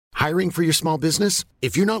Hiring for your small business?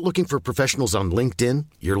 If you're not looking for professionals on LinkedIn,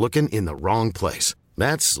 you're looking in the wrong place.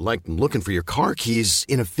 That's like looking for your car keys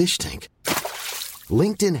in a fish tank.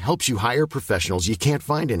 LinkedIn helps you hire professionals you can't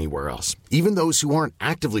find anywhere else, even those who aren't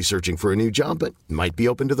actively searching for a new job but might be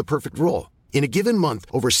open to the perfect role. In a given month,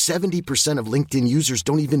 over 70% of LinkedIn users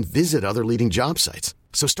don't even visit other leading job sites.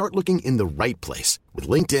 So start looking in the right place. With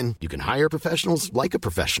LinkedIn, you can hire professionals like a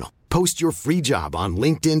professional. Post your free job on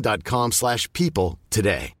linkedin.com/people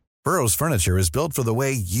today. Burrow's furniture is built for the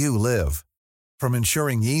way you live. From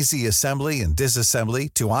ensuring easy assembly and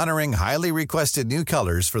disassembly to honoring highly requested new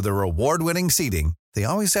colors for their award-winning seating, they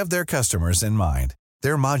always have their customers in mind.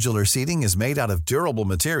 Their modular seating is made out of durable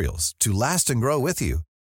materials to last and grow with you.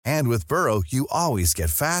 And with Burrow, you always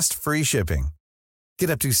get fast, free shipping.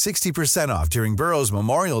 Get up to 60% off during Burrow's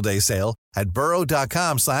Memorial Day sale at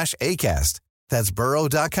burrow.com/ACAST. That's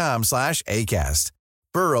burrow.com/ACAST.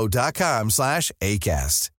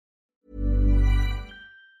 burrow.com/ACAST.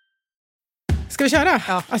 Ska vi köra?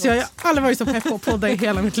 Ja, alltså jag har aldrig varit så pepp på podda i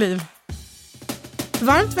hela mitt liv.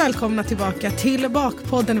 Varmt välkomna tillbaka till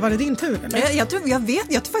Bakpodden. Var det din tur, eller? Jag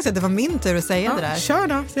tror faktiskt att det var min tur att säga det där. Kör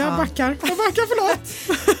då, jag backar. Förlåt.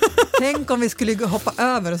 Tänk om vi skulle hoppa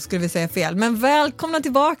över och så skulle vi säga fel. Men välkomna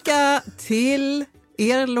tillbaka till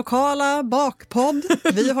er lokala bakpodd.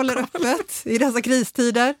 Vi håller öppet i dessa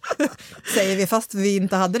kristider. Säger vi, fast vi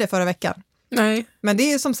inte hade det förra veckan. Nej. Men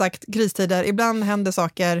det är som sagt kristider. Ibland händer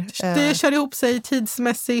saker. Det kör ihop sig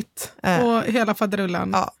tidsmässigt och hela faderullan.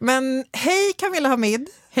 Ja, men hej Camilla Hamid.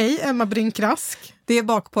 Hej Emma Brinkrask. Det är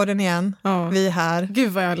Bakpodden igen. Ja. Vi är här.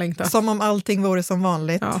 Gud vad jag längtar. Som om allting vore som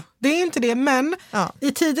vanligt. Ja. Det är inte det, men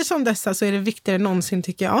i tider som dessa så är det viktigare än någonsin,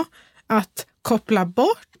 tycker jag, att koppla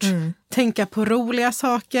bort, tänka på roliga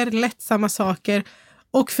saker, lättsamma saker.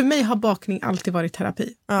 Och för mig har bakning alltid varit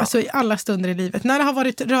terapi. Ja. Alltså i alla stunder i livet. När det har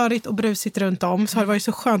varit rörigt och brusigt runt om så har det varit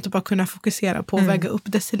så skönt att bara kunna fokusera på att väga upp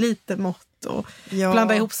decilitermått och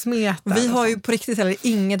blanda ihop smetar. Vi har ju på riktigt heller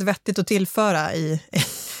inget vettigt att tillföra i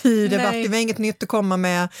debatten. Vi har inget nytt att komma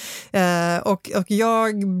med. Och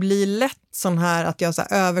jag blir lätt sån här att jag så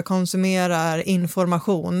här överkonsumerar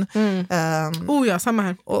information. Samma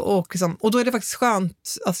här. Och då är det faktiskt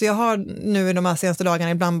skönt. Alltså jag har nu i de här senaste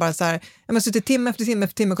dagarna ibland bara så här, jag har suttit timme efter timme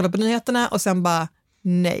efter timme och kollat på nyheterna och sen bara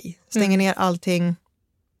nej. Stänger ner allting.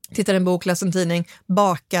 Tittar en bok, läser en tidning,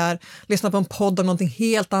 bakar, lyssnar på en podd om någonting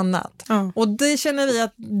helt annat. Ja. Och det känner vi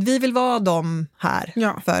att vi vill vara de här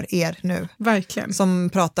för er nu. Verkligen. Som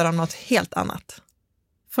pratar om något helt annat.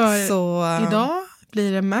 För idag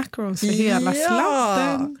blir det macarons för hela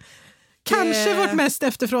slanten. Kanske vårt mest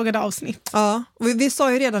efterfrågade avsnitt. Ja, och vi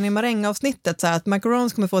sa ju redan i marängavsnittet så här att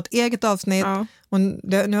macarons kommer få ett eget avsnitt. Ja. Och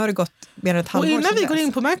nu har det gått mer än ett halvår. Och innan vi går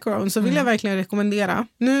in på macarons så vill jag verkligen rekommendera.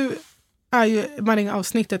 Nu är ju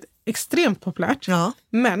marängavsnittet extremt populärt. Ja,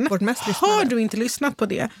 men har du inte lyssnat på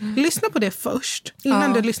det, lyssna på det först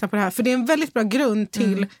innan du lyssnar på det här. För det är en väldigt bra grund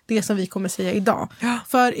till det som vi kommer säga idag. Ja.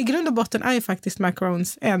 För i grund och botten är ju faktiskt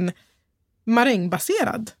macarons en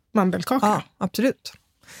marängbaserad mandelkaka. Ja, absolut.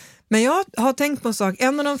 Men jag har tänkt på en sak.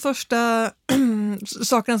 En av de första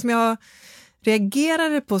sakerna som jag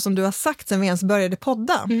reagerade på som du har sagt sen vi ens började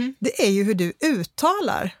podda, det är ju hur du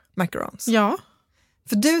uttalar macarons. Ja.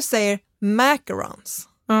 För du säger macarons.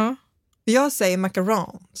 Ja. Jag säger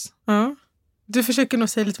macarons. Ja. Du försöker nog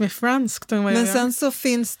säga lite mer franskt än vad jag gör. Men sen så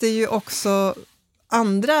finns det ju också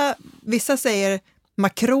andra, vissa säger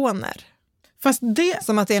makroner. Fast det...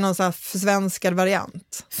 Som att det är någon sån här försvenskad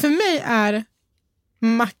variant. För mig är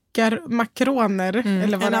makroner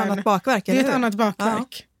eller vad en annat bakverk. Det är ett annat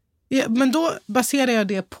bakverk. Ja, men då baserar jag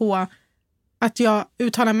det på att jag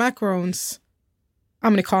uttalar macarons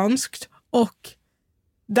amerikanskt och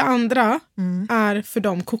det andra är för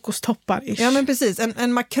de kokostoppar. Ja, men precis.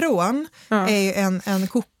 En makron är ju en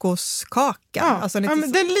kokoskaka. Ja, alltså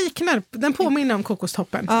den påminner om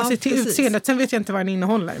kokostoppen. Ja, alltså till utseendet. Sen vet jag inte vad den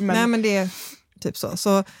innehåller. Men... Nej, men det är typ så.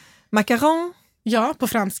 Så macaron. Ja, på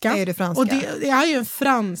franska. Är det franska. Och det är ju en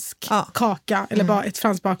fransk kaka, eller bara ett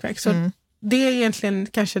franskt bakverk. Så det är egentligen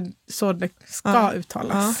kanske så det ska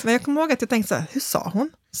uttalas. Ja. Men jag kommer ihåg att jag tänkte så här, hur sa hon?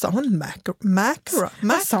 Sa hon macron?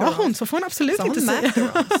 Vad sa hon? Så får hon absolut inte säga.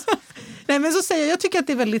 Nej, men så säger jag tycker att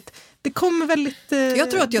det är väldigt, det kommer väldigt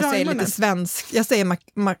jag tror att jag säger lite svensk. Jag säger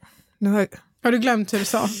Har du glömt hur du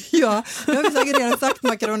sa? Ja, jag har säkert redan sagt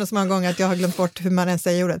macaroner så många gånger att jag har glömt bort hur man ens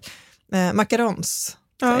säger ordet. Macarons.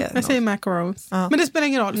 Ja, jag säger macarons. Ja. Men det spelar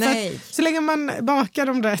ingen roll. Nej. Så länge man bakar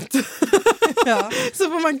dem rätt så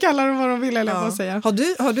får man kalla dem vad de vill eller vad säga.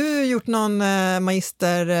 Har du gjort någon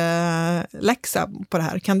magisterläxa på det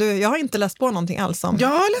här? Jag har inte läst på någonting alls om. Jag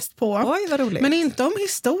har läst på. Oj, vad roligt. Men inte om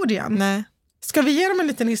historien. Nej. Ska vi ge dem en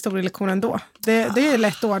liten historielektion ändå? Det är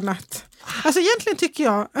lätt ordnat. Alltså egentligen tycker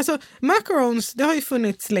jag, alltså macarons, det har ju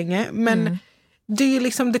funnits länge, men det är ju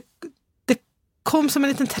liksom, det kom som en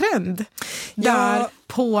liten trend där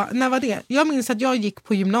på, när var det? Jag minns att jag gick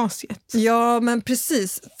på gymnasiet. Ja, men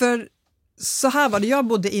precis, för så här var det, jag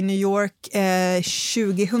bodde i New York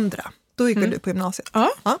 2000, då gick du på gymnasiet.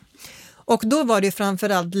 Ja. Och då var det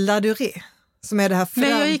framförallt La Durée, som är det här Nej,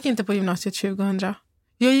 jag gick inte på gymnasiet 2000.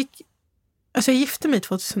 Jag gifte mig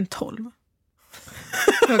 2012.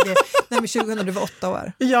 Okej. Nej, men 2000, du var 8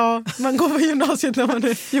 år. Ja, man går på gymnasiet när man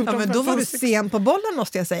är 14. Ja, men då var du sen på bollen,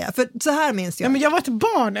 måste jag säga. För så här minns jag. Ja, men jag var ett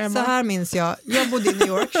barn, Emma. Så här minns jag. Jag bodde i New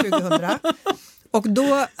York 2000. Och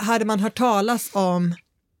då hade man hört talas om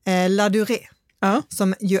La Durée.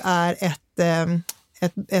 Som ju är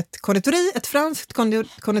ett konditori, ett franskt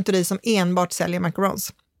konditori som enbart säljer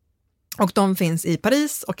macarons. Och de finns i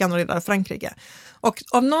Paris och andra delar av Frankrike. Och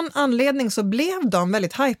av någon anledning så blev de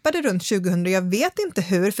väldigt hypade runt 2000. Jag vet inte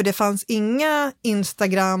hur, för det fanns inga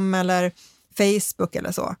Instagram eller Facebook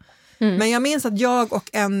eller så. Men jag minns att jag och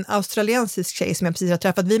en australiensisk tjej som jag precis har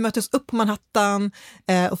träffat, vi möttes upp på Manhattan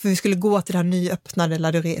och vi skulle gå till det här nyöppnade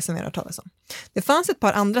La Durée som vi har talat om. Det fanns ett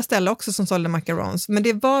par andra ställen också som sålde macarons, men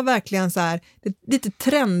det var verkligen så här, det lite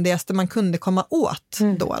trendigaste man kunde komma åt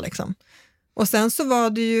då liksom. Och sen så var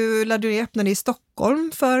det ju La Durée öppnade i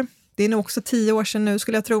Stockholm för, det är nog också 10 år sedan nu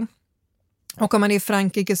skulle jag tro. Och om man är i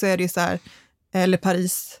Frankrike så är det ju så här, eller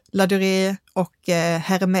Paris, La Durée och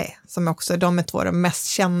Hermès som också, de är 2 av de mest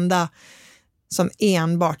kända som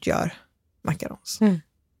enbart gör macarons.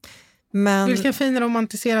 Men, vilken fin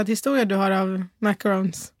romantiserad historia du har av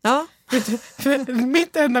macarons. Ja. För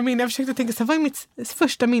mitt enda minne, jag försökte tänka så här, vad är mitt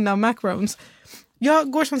första minne av macarons?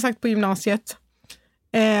 Jag går som sagt på gymnasiet.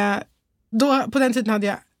 Då, på den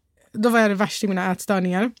tiden då var jag värst i mina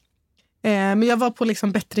ätstörningar. Men jag var på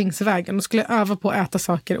liksom bättringsvägen och skulle öva på att äta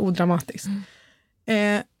saker odramatiskt.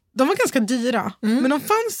 De var ganska dyra, men de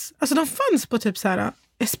fanns på typ så här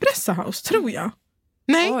Espresso House, tror jag.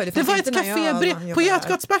 Nej, det var ett café på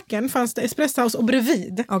Götgatsbacken fanns det Espresso House och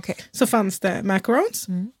bredvid så fanns det macarons.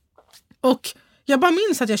 Och jag bara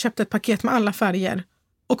minns att jag köpte ett paket med alla färger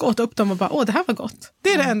och åt upp dem och bara, det här var gott. Det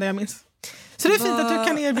är det enda jag minns. Så det är fint att du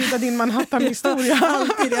kan erbjuda din Manhattan-historia.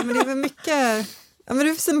 Alltid, men det är väl mycket... Ja, men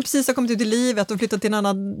du precis har kommit ut i livet och flyttat till en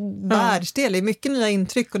annan världsdel. Det är mycket nya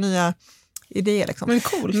intryck och nya idéer. Liksom. Men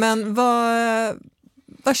coolt. Men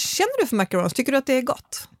vad känner du för macarons? Tycker du att det är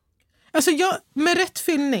gott? Alltså med rätt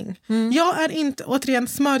fyllning. Jag är inte, återigen,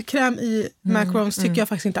 smörkräm i macarons tycker jag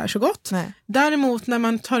faktiskt inte är så gott. Nej. Däremot när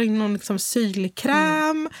man tar in någon liksom syrlig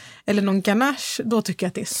kräm eller någon ganache, då tycker jag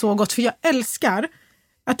att det är så gott. För jag älskar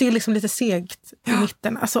att det är liksom lite segt i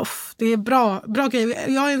mitten. Alltså, det är bra grejer.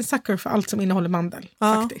 Jag är en sucker för allt som innehåller mandel,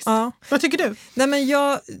 faktiskt. Ja. Vad tycker du? Nej, men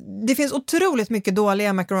det finns otroligt mycket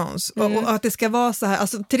dåliga macarons. Och att det ska vara så här,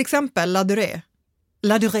 alltså, till exempel La Durée.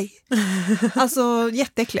 Alltså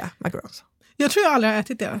jätteäckliga macarons. Jag tror jag aldrig har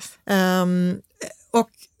ätit deras. Och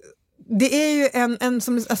det är ju en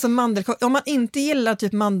som, alltså mandelkaka. Om man inte gillar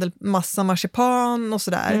typ mandelmassa, marsipan och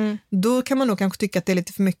sådär, då kan man nog kanske tycka att det är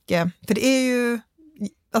lite för mycket. För det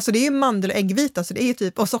är ju mandel och äggvita, så det är ju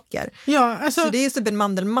typ, och socker. Ja, alltså, så det är ju typ en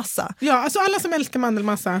mandelmassa. Ja, alltså alla som älskar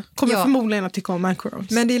mandelmassa kommer förmodligen att tycka om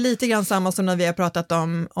macarons. Men det är lite grann samma som när vi har pratat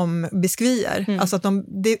om biskvier. Alltså att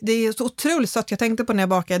det är så otroligt sött. Jag tänkte på när jag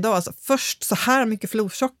bakade idag. Alltså, först så här mycket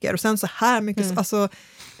florsocker och sen så här mycket... Alltså,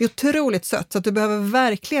 det är otroligt sött, så att du behöver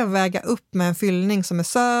verkligen väga upp med en fyllning som är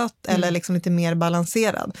söt eller liksom lite mer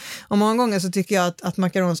balanserad. Och många gånger så tycker jag att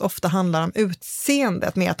macarons ofta handlar om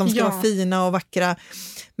utseendet, med att de ska vara fina och vackra.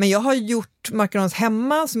 Men jag har gjort macarons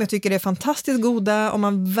hemma som jag tycker är fantastiskt goda, om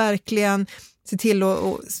man verkligen ser till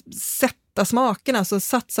att sätta smakerna, så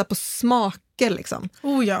satsa på smaker liksom.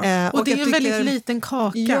 Och det är en väldigt liten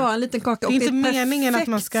kaka. Ja, en liten kaka. Det är inte meningen att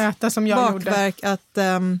man ska äta som jag bakverk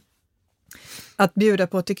gjorde. Att bjuda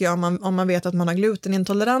på, tycker jag, om man vet att man har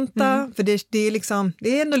glutenintoleranta. För det är liksom,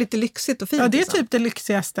 det är ändå lite lyxigt och fint. Ja, det är liksom. typ det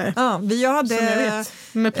lyxigaste. Ja, jag hade, som jag vet,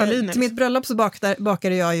 med praliner. Till mitt bröllop så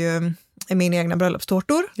bakade jag ju mina egna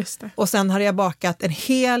bröllopstårtor. Just det. Och sen hade jag bakat en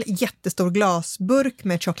hel jättestor glasburk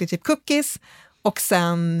med chocolate chip cookies. Och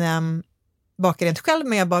sen bakade jag inte själv,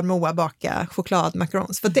 men jag bad Moa baka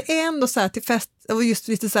chokladmacarons. För det är ändå så här till fest, och just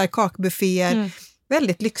lite så här kakbufféer.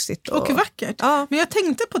 Väldigt lyxigt. Och vackert. Ja. Men jag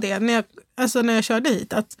tänkte på det när jag körde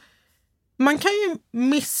hit, att man kan ju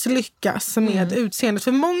misslyckas med utseendet.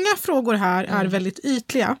 För många frågor här är väldigt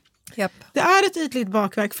ytliga. Yep. Det är ett ytligt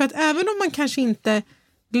bakverk, för att även om man kanske inte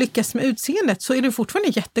lyckas med utseendet så är det fortfarande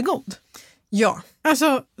jättegod. Ja.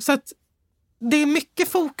 Alltså, så att det är mycket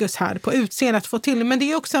fokus här på utseende att få till, men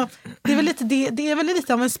det är också det är väl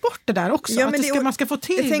lite av en sport det där också, att man ska få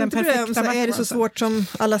till den perfekta så är det så svårt som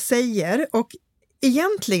alla säger, och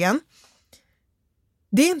egentligen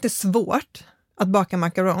det är inte svårt att baka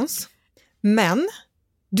macarons, men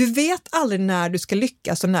du vet aldrig när du ska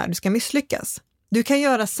lyckas och när du ska misslyckas. Du kan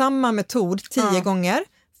göra samma metod 10 gånger,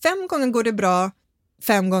 5 gånger går det bra,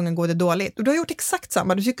 5 gånger går det dåligt. Och du har gjort exakt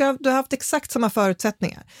samma. Du har haft exakt samma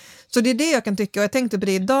förutsättningar. Så det är det jag kan tycka. Och jag tänkte på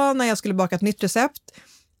det idag när jag skulle baka ett nytt recept.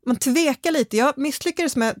 Man tvekar lite. Jag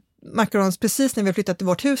misslyckades med macarons precis när vi flyttade till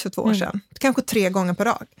vårt hus för 2 år sedan. Kanske 3 gånger per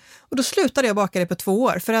dag. Och då slutade jag baka det på 2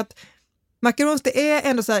 år. För att macarons, det är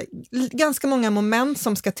ändå så här, ganska många moment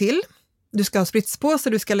som ska till. Du ska ha spritspåse,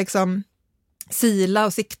 du ska liksom sila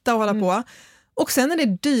och sikta och hålla på. Och sen är det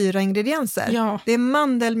dyra ingredienser. Ja. Det är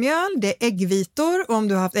mandelmjöl, det är äggvitor. Och om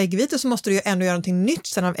du har haft äggvitor så måste du ju ändå göra någonting nytt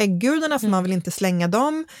sen av äggulorna, för man vill inte slänga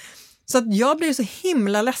dem. Så att jag blir så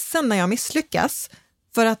himla ledsen när jag misslyckas.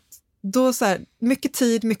 För att då så här, mycket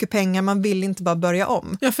tid, mycket pengar, man vill inte bara börja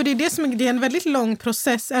om. Ja, för det är det som det är en väldigt lång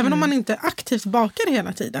process, även om man inte aktivt bakar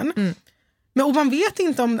hela tiden. Men man vet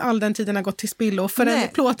inte om all den tiden har gått till spillo förrän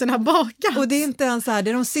plåten har bakats. Och det är inte ens så här,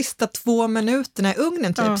 det är de sista 2 minuterna i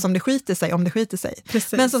ugnen typ som det skiter sig, om det skiter sig.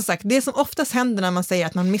 Precis. Men som sagt, det som oftast händer när man säger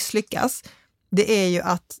att man misslyckas, det är ju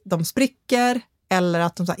att de spricker eller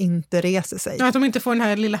att de så här inte reser sig. Ja, att de inte får den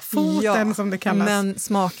här lilla foten som det kallas. Men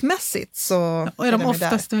smakmässigt så och är de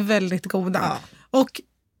oftast väldigt goda. Ja. Och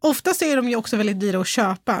oftast är de ju också väldigt dyra att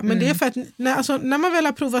köpa. Men det är för att när man väl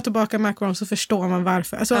har provat att baka macarons så förstår man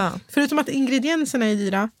varför. Alltså, förutom att ingredienserna är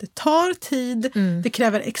dyra, det tar tid, det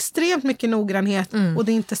kräver extremt mycket noggrannhet och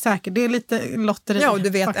det är inte säkert. Det är lite lotteri. Ja, och du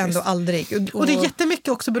vet faktiskt. Ändå aldrig. Och det är jättemycket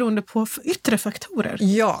också beroende på yttre faktorer.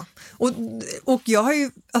 Ja, och jag har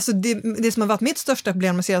ju, alltså det som har varit mitt största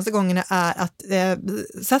problem de senaste gångerna är att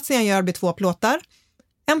satsen jag gör blir 2 plåtar.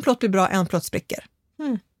 En plåt blir bra, en plåt spricker.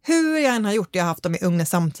 Hur jag än har gjort, jag har haft dem i ugnen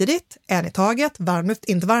samtidigt, en i taget, varmluft,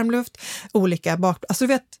 inte varmluft, olika bak... Alltså du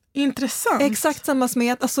vet... Intressant. Exakt samma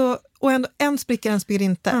smet, alltså, och ändå en spricker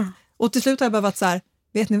inte. Och till slut har jag bara varit så här,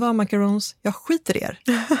 vet ni vad macarons, jag skiter i er.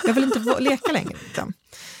 Jag vill inte leka längre. Liksom.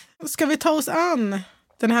 Ska vi ta oss an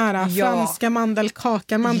den här franska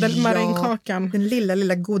mandelmarängkakan? Den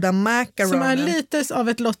lilla goda macaronen. Som är lite av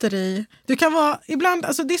ett lotteri. Du kan vara, ibland,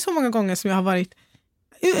 alltså det är så många gånger som jag har varit...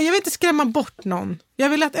 Jag vill inte skrämma bort någon. Jag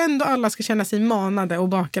vill att ändå alla ska känna sig manade och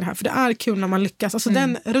baka det här. För det är kul när man lyckas. Alltså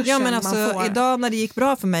den ruschen men alltså, man får. Idag när det gick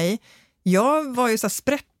bra för mig, jag var ju så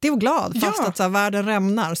sprättig och glad fast att så här, världen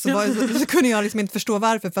rämnar. Så kunde jag liksom inte förstå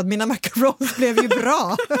varför. För att mina macarons blev ju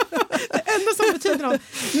bra. Det enda som betyder något.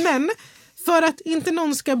 Men... för att inte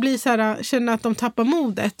någon ska bli så här, känna att de tappar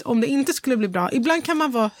modet om det inte skulle bli bra. Ibland kan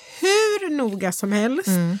man vara hur noga som helst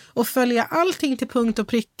och följa allting till punkt och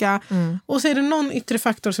pricka. Och så är det någon yttre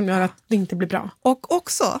faktor som gör att det inte blir bra. Och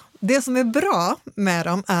också, det som är bra med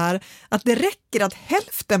dem är att det räcker att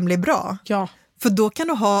hälften blir bra. Ja. För då kan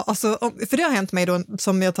du ha, alltså, för det har hänt mig då,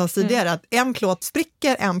 som jag tar tidigare, att en plåt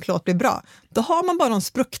spricker, en plåt blir bra. Då har man bara de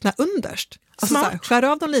spruckna underst. Alltså så här, skär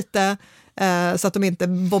av dem lite så att de inte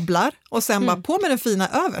bobblar och sen bara på med den fina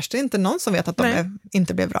överst. Det är inte någon som vet att de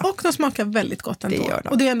inte blir bra. Och de smakar väldigt gott ändå. Det gör de.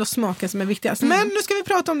 Och det är ändå smaken som är viktigast. Men nu ska vi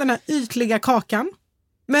prata om den här ytliga kakan.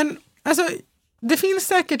 Men alltså... det finns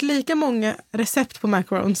säkert lika många recept på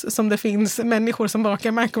macarons som det finns människor som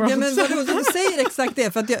bakar macarons. Ja, men du säger exakt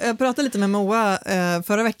det, för att jag pratade lite med Moa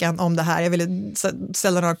förra veckan om det här. Jag ville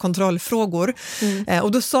ställa några kontrollfrågor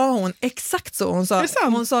och då sa hon exakt så.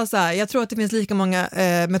 Hon sa så här, jag tror att det finns lika många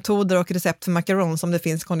metoder och recept för macarons som det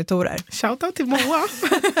finns konditorer. Shoutout till Moa.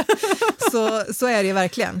 så är det ju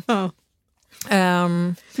verkligen. Ja.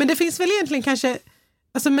 Men det finns väl egentligen kanske...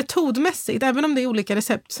 alltså metodmässigt, även om det är olika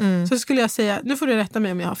recept, så skulle jag säga, nu får du rätta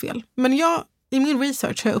mig om jag har fel. Men i min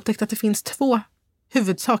research har jag upptäckt att det finns 2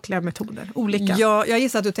 huvudsakliga metoder, olika. Ja, jag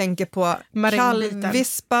gissar att du tänker på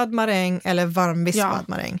kallvispad maräng eller varmvispad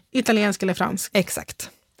maräng. Italiensk eller fransk. Exakt.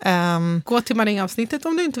 Gå till marängavsnittet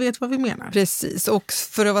om du inte vet vad vi menar. Precis, och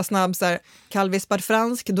för att vara snabb så här, kallvispad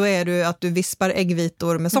fransk, då är det att du vispar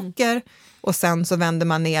äggvitor med socker och sen så vänder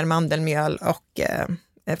man ner mandelmjöl och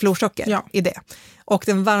florsocker i det. Och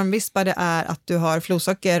den varmvispade är att du har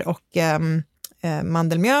florsocker och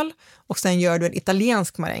mandelmjöl och sen gör du en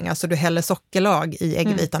italiensk maräng, alltså du häller sockerlag i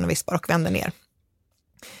äggvitan och vispar och vänder ner.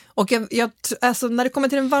 Och alltså, när det kommer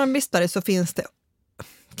till den varmvispade så finns det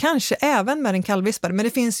kanske även med den kallvispade, men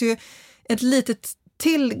det finns ju ett litet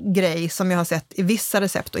till grej som jag har sett i vissa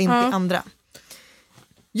recept och inte i andra.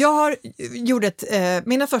 Jag gjorde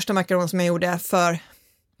mina första macaron som jag gjorde för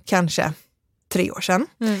kanske 3 år sedan.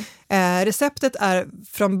 Receptet är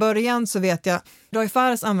från början så vet jag, Roy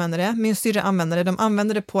Fares använder det, min syrra använder det, de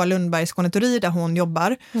använder det på Lundbergs konditori där hon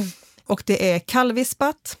jobbar. Och det är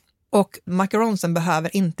kallvispat och macaronsen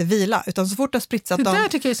behöver inte vila, utan så fort du har spritsat dem. Det där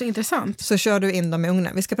tycker jag är så intressant. Så kör du in dem i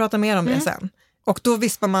ugnen. Vi ska prata mer om det sen. Och då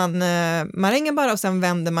vispar man marängen bara och sen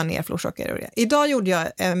vänder man ner florsocker och det. Idag gjorde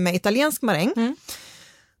jag med italiensk maräng.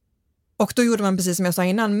 Och då gjorde man precis som jag sa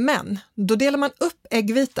innan, men då delar man upp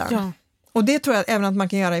äggvitan. Ja. Och det tror jag även att man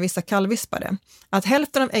kan göra i vissa kallvispade. Att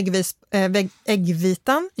hälften av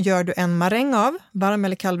äggvitan gör du en maräng av, varm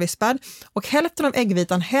eller kallvispad. Och hälften av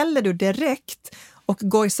äggvitan häller du direkt och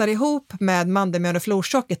gojsar ihop med mandelmjöl och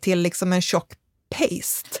florsocker till liksom en tjock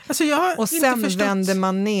paste. Alltså och sen vänder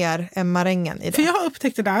man ner marängen i det. För jag har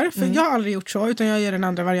upptäckt det där, för jag har aldrig gjort så, utan jag gör den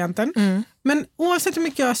andra varianten. Men oavsett hur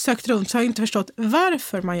mycket jag har sökt runt så har jag inte förstått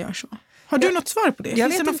varför man gör så. Har du något svar på det? Jag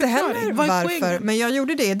vet inte heller varför, men jag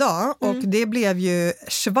gjorde det idag och det blev ju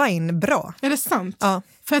svinbra. Är det sant? Ja.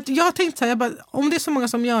 För att jag tänkte så här, om det är så många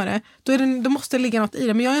som gör det, då måste det ligga något i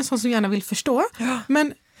det. Men jag är en sån som gärna vill förstå. Ja.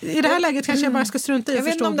 Men i det här läget kanske jag bara ska strunta i att förstå.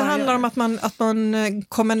 Jag vet inte om det handlar om att man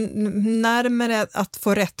kommer närmare att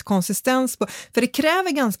få rätt konsistens på. För det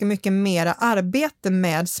kräver ganska mycket mera arbete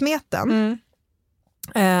med smeten.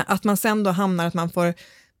 Att man sen då hamnar att man får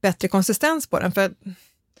bättre konsistens på den.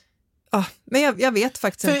 Men jag vet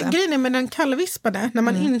faktiskt inte. För grejen är med den kallvispade, när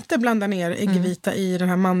man inte blandar ner äggvita i den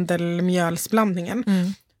här mandelmjölsblandningen,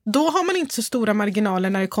 då har man inte så stora marginaler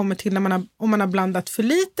när det kommer till om man har blandat för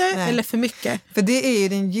lite eller för mycket. För det är ju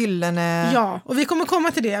den gyllene... Ja, och vi kommer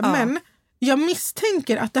komma till det. Ja. Men jag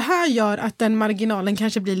misstänker att det här gör att den marginalen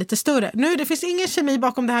kanske blir lite större. Nu, det finns ingen kemi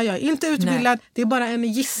bakom det här. Jag är inte utbildad. Nej. Det är bara en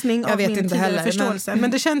gissning av min tidigare förståelse.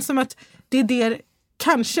 Men det känns som att det är det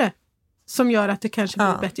kanske som gör att det kanske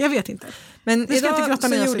blir bättre. Jag vet inte. Men idag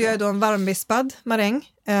så gjorde jag då en varmvispad maräng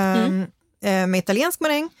med italiensk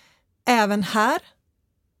maräng. Även här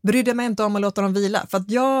brydde mig inte om att låta dem vila. För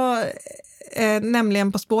att jag är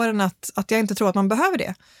nämligen på spåren att jag inte tror att man behöver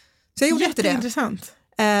det. Så jag gjorde inte det. Jätteintressant.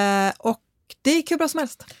 Och det gick hur bra som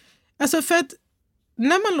helst. Alltså för att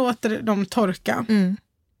när man låter dem torka,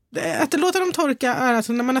 att låta dem torka är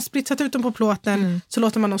alltså när man har spritsat ut dem på plåten så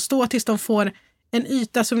låter man dem stå tills de får en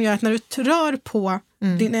yta som gör att när du rör på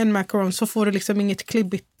din en macaron så får du liksom inget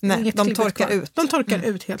klibbigt. Nej, de torkar kvar. Ut. De torkar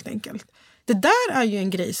ut helt enkelt. Det där är ju en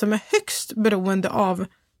grej som är högst beroende av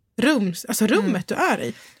rummet du är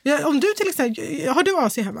i. Om du till exempel, har du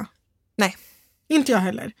AC hemma? Nej. Inte jag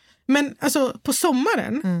heller. Men alltså på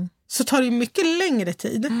sommaren så tar det mycket längre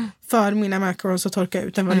tid för mina macarons att torka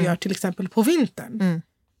ut än vad det gör till exempel på vintern.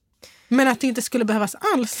 Men att det inte skulle behövas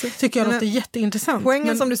alls tycker jag låter jätteintressant.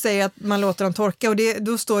 Poängen som du säger att man låter dem torka och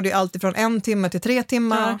då står det ju alltid från 1 timme till 3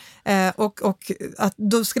 timmar och att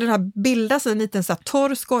då ska det här bildas en liten så här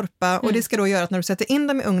torr skorpa och det ska då göra att när du sätter in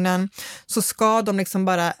dem i ugnen så ska de liksom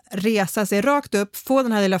bara resa sig rakt upp, få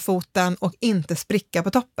den här lilla foten och inte spricka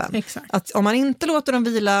på toppen. Exakt. Att om man inte låter dem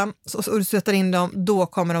vila och du sätter in dem, då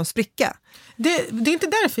kommer de spricka. Det är inte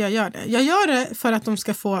därför jag gör det. Jag gör det för att de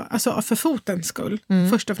ska få, alltså för fotens skull,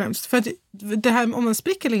 först och främst. För att det här, om man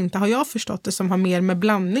spricker eller inte, har jag förstått det som har mer med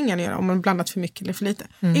blandningen att göra, om man blandat för mycket eller för lite.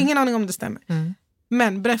 Ingen aning om det stämmer.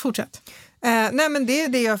 Men fortsätt. Nej, men det är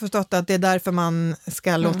det jag har förstått, att det är därför man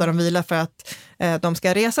ska låta dem vila, för att de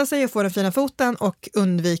ska resa sig och få den fina foten och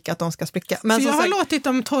undvika att de ska spricka. Men för jag har låtit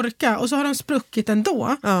dem torka och så har de spruckit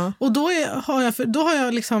ändå. Och då har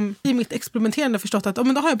jag liksom i mitt experimenterande förstått att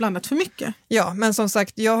men då har jag blandat för mycket. Ja, men som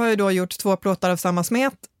sagt, jag har ju då gjort 2 plåtar av samma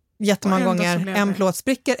smet jättemånga gånger. En plåt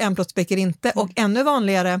spricker inte. Och ännu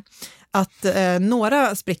vanligare att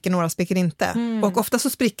några spricker inte. Och ofta så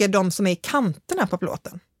spricker de som är i kanterna på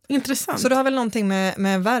plåten. Intressant. Så det har väl någonting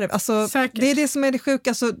med värv. Alltså, det är det som är det sjuka.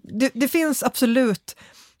 Alltså, det finns absolut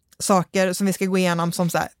saker som vi ska gå igenom som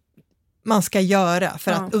så här, man ska göra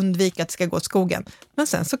för att undvika att det ska gå åt skogen. Men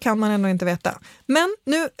sen så kan man ändå inte veta. Men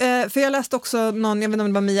nu, för jag läste också jag vet inte om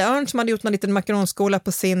det var Mia Örn som hade gjort en liten makaronskola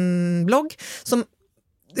på sin blogg som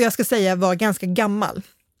jag ska säga var ganska gammal.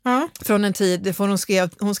 Från en tid, för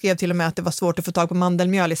hon skrev till och med att det var svårt att få tag på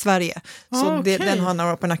mandelmjöl i Sverige. Så den har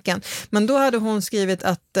några år på nacken. Men då hade hon skrivit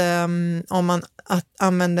att om man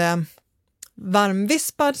använde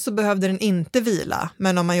varmvispad så behövde den inte vila.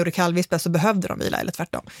 Men om man gjorde kallvispad så behövde de vila, eller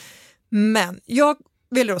tvärtom. Men jag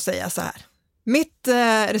vill då säga så här. Mitt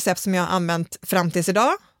recept som jag har använt fram tills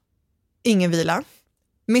idag, ingen vila.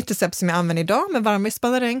 Mitt recept som jag använder idag med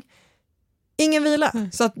varmvispad maräng, ingen vila.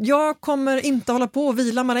 Så att jag kommer inte hålla på och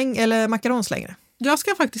vila maräng eller macarons längre. Jag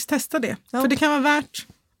ska faktiskt testa det. För det kan vara värt.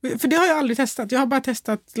 För det har jag aldrig testat. Jag har bara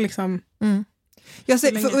testat liksom.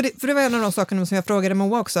 För det var en av de sakerna som jag frågade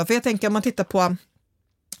Moa också. För jag tänker om man tittar på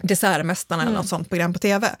Dessertmästarna eller något sånt program på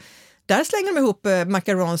tv. Där slänger de ihop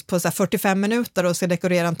macarons på så här 45 minuter och ska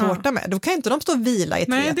dekorera en tårta med. Då kan inte de stå och vila i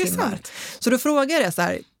 3 timmar. Sant. Så då frågar jag så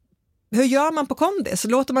här, hur gör man på kondis?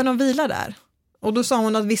 Låter man dem vila där? Och då sa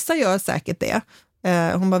hon att vissa gör säkert det.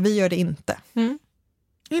 Hon bara, vi gör det inte.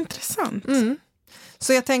 Intressant.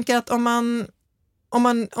 Så jag tänker att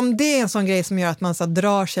om det är en sån grej som gör att man så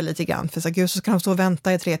drar sig lite grann, för så här, gud, så kan de stå och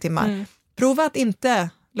vänta i 3 timmar. Prova att inte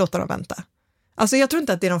låta dem vänta. Alltså jag tror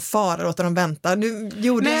inte att det är någon fara att låta dem vänta. Du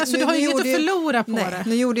har inget att förlora på det.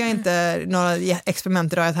 Nu gjorde jag inte några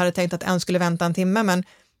experiment idag. Jag hade tänkt att en skulle vänta en timme, men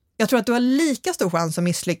jag tror att du har lika stor chans att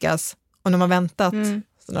misslyckas om de har väntat som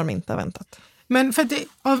när de inte har väntat. Men för det,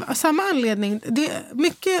 av samma anledning,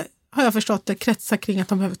 mycket har jag förstått det kretsar kring att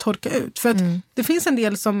de behöver torka ut. För att det finns en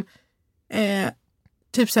del som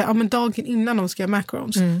typ såhär, men dagen innan de ska göra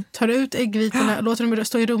macarons, tar ut äggvitorna, låter dem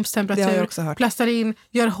stå i rumstemperatur, plastar in,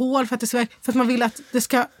 gör hål för att man vill att det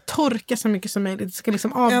ska torka så mycket som möjligt. Det ska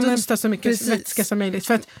liksom avdunsta så mycket vätska som möjligt.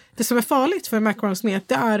 För att det som är farligt för macarons med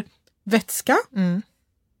det är vätska.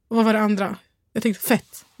 Och vad var det andra? Jag tänkte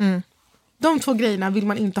fett. De 2 grejerna vill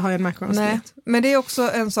man inte ha i en macarons. Nej, men det är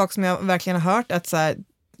också en sak som jag verkligen har hört, att så här,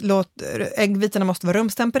 äggvitorna måste vara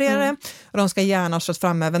rumstempererade och de ska gärna stås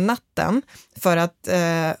fram över natten för att,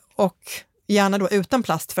 och gärna då utan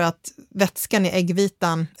plast, för att vätskan i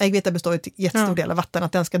äggvita består i jättestor del av vatten,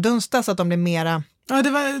 att den ska dunsta så att de blir mera... Ja, det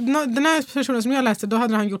var den här personen som jag läste, då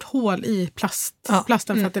hade han gjort hål i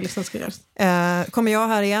plasten för att det liksom ska göras. Kommer jag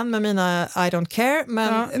här igen med mina I don't care,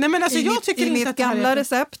 men, Nej, men alltså, jag tycker i inte mitt att det här gamla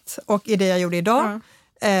recept och i det jag gjorde idag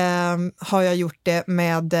har jag gjort det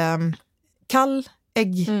med kall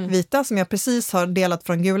äggvita som jag precis har delat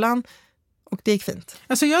från gulan, och det gick fint.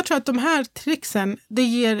 Alltså jag tror att de här tricksen, det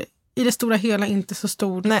ger i det stora hela inte så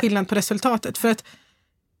stor skillnad på resultatet, för att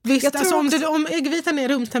visst, alltså om äggvitan är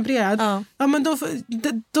rumstempererad, men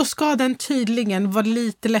då ska den tydligen vara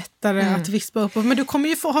lite lättare att vispa upp. Men du kommer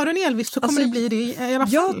ju har du en elvisp så kommer det bli det i alla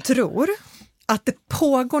fall. Jag tror att det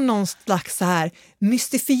pågår någon slags så här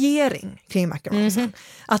mystifiering kring macaronsen.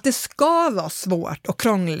 Att det ska vara svårt och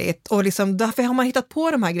krångligt, och liksom, därför har man hittat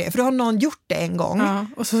på de här grejerna. För då har någon gjort det en gång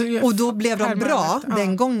och då blev de bra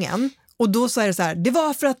den gången. Och då så är det så här, det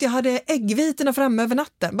var för att jag hade äggvitorna framme över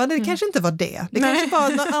natten. Men det kanske inte var det. Det kanske var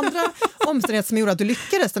några andra omständigheter som gjorde att du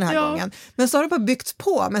lyckades den här gången. Men så har det bara byggts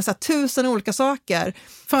på med så här 1000 olika saker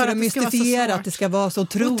för att mystifiera att det ska vara så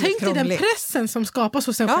otroligt krångligt. Och tänk dig den pressen som skapas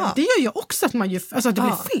hos en själv. Det gör ju också att att det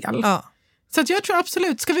blir fel. Så att jag tror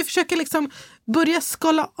absolut, ska vi försöka liksom börja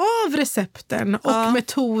skala av recepten och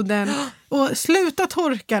metoden och sluta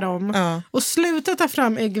torka dem och sluta ta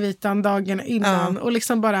fram äggvitan dagen innan och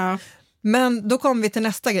liksom bara... Men då kommer vi till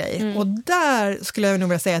nästa grej, och där skulle jag nog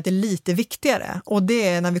vilja säga att det är lite viktigare, och det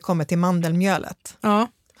är när vi kommer till mandelmjölet. Ja,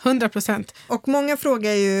 100%. Och många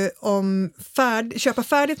frågar ju om köpa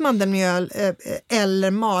färdigt mandelmjöl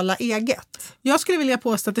eller mala eget. Jag skulle vilja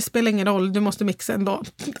påstå att det spelar ingen roll, du måste mixa ändå.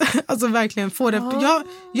 Alltså verkligen få det.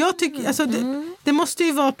 Jag tycker, alltså det måste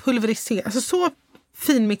ju vara pulveriserat, alltså så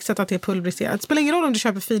finmixat att det är pulveriserat. Det spelar ingen roll om du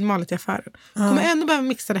köper finmalet i affären. Du kommer ändå behöva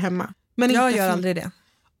mixa det hemma. Men jag gör aldrig det.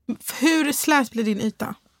 Hur slät blir din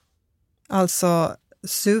yta? Alltså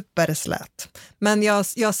superslät. Men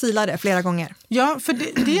jag silar det flera gånger. Ja, för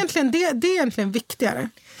det är egentligen viktigare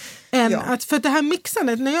än att, för det här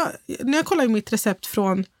mixandet, när jag kollar mitt recept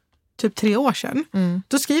från typ 3 år sedan,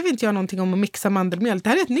 då skriver inte jag någonting om att mixa mandelmjöl. Det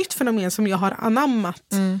här är ett nytt fenomen som jag har anammat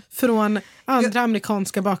från andra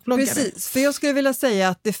amerikanska bakbloggare. Precis, för jag skulle vilja säga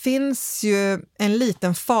att det finns ju en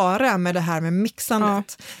liten fara med det här med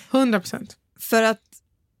mixandet. Ja, 100%. För att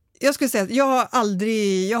jag skulle säga att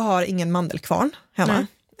jag har ingen mandelkvarn hemma.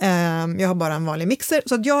 Jag har bara en vanlig mixer.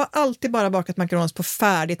 Så att jag har alltid bara bakat macarons på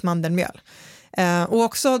färdigt mandelmjöl. Och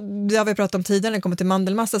också, det har vi pratat om tidigare när det kommer till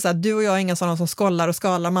mandelmassa, så att du och jag är inga sådana som skollar och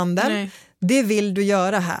skalar mandel. Nej. Det vill du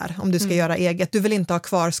göra här om du ska göra eget. Du vill inte ha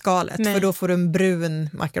kvar skalet, för då får du en brun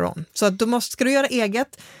macaron. Så att ska du göra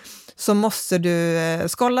eget så måste du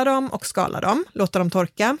skolla dem och skala dem, låta dem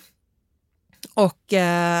torka.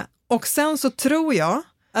 Och sen så tror jag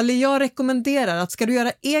rekommenderar att ska du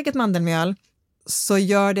göra eget mandelmjöl så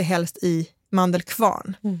gör det helst i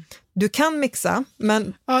mandelkvarn. Du kan mixa,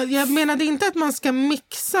 men... Ja, jag menade inte att man ska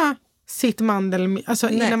mixa sitt mandelmjöl, alltså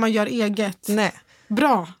innan man gör eget. Nej.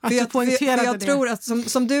 Bra att du poängterade det. Jag tror att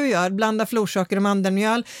som du gör, blanda florsocker och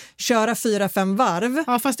mandelmjöl, köra 4-5 varv.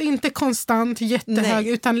 Ja, fast inte konstant jättehög,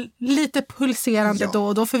 utan lite pulserande då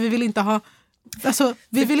och då, för vi vill inte ha... Alltså,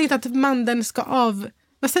 vi vill inte att mandeln ska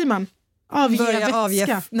vad säger man? Börja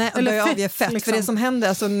avge fett. Liksom. För det som händer,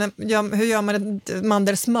 alltså, hur gör man ett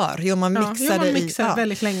mandelsmör? Jo, man mixar det i...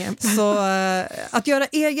 väldigt länge. Så att göra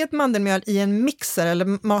eget mandelmjöl i en mixer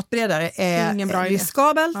eller matberedare är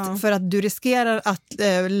riskabelt för att du riskerar att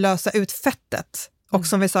lösa ut fettet. Och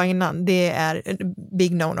som vi sa innan, det är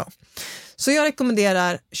big no-no. Så jag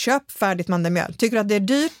rekommenderar, köp färdigt mandelmjöl. Tycker du att det är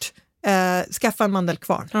dyrt, skaffa en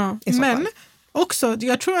mandelkvarn. Ja. Men också,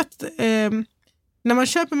 jag tror att när man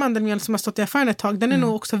köper mandelmjöl som har stått i affären ett tag, den är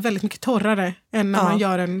nog också väldigt mycket torrare än när man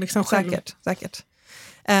gör den liksom själv. Säkert.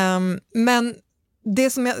 Men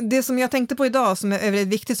det som jag tänkte på idag som är väldigt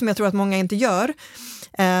viktigt, som jag tror att många inte gör,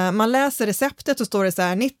 man läser receptet och står det så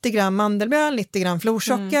här 90 gram mandelmjöl, 90 gram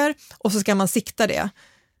florsocker och så ska man sikta det.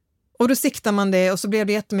 Och då siktar man det och så blir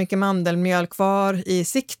det jättemycket mandelmjöl kvar i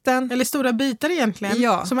sikten. Eller stora bitar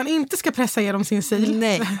egentligen, så man inte ska pressa igenom sin sil.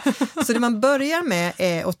 Nej, så det man börjar med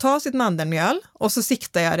är att ta sitt mandelmjöl och så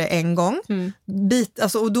siktar jag det en gång.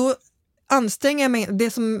 Och då anstränger jag mig,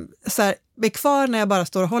 det som så här, är kvar när jag bara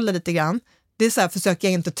står och håller lite grann, det är så här, försöker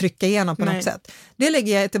jag inte trycka igenom på något sätt. Det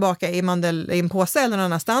lägger jag tillbaka i en påse eller någon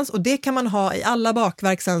annanstans och det kan man ha i alla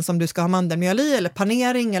bakverk sen som du ska ha mandelmjöl i eller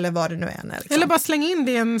panering eller vad det nu är. Liksom. Eller bara slänga in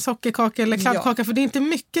det i en sockerkaka eller kladdkaka för det är inte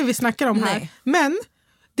mycket vi snackar om här. Men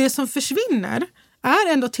det som försvinner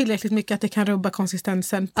är ändå tillräckligt mycket att det kan rubba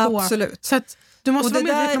konsistensen på. Absolut. Så att du måste vara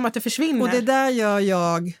medveten om att det försvinner. Och det där gör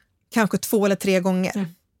jag kanske 2 eller 3 gånger.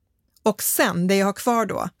 Och sen, det jag har kvar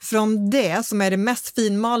då, från det som är det mest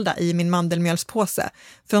finmalda i min mandelmjölspåse,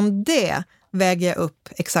 från det väger jag upp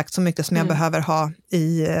exakt så mycket som jag behöver ha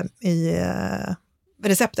i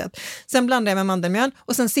receptet. Sen blandar jag med mandelmjöl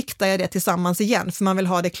och sen siktar jag det tillsammans igen för man vill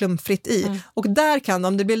ha det klumpfritt i. Och där kan,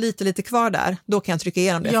 om det blir lite kvar där, då kan jag trycka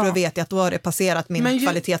igenom det för då vet jag att då har det passerat min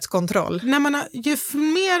kvalitetskontroll. När man har, ju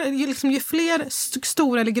fler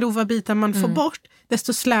stora eller grova bitar man får bort,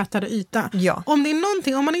 desto slätare yta. Ja. Om det är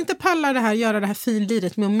någonting, om man inte pallar det här, göra det här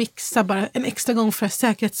finliret med att mixa bara en extra gång för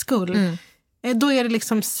säkerhets skull, då är det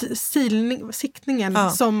liksom siktningen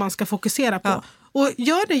som man ska fokusera på. Ja. Och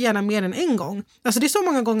gör det gärna mer än en gång. Alltså det är så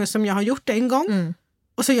många gånger som jag har gjort det en gång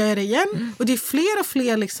och så gör jag det igen. Och det är fler och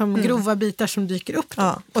fler liksom grova bitar som dyker upp då.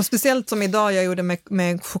 Ja. Och speciellt som idag jag gjorde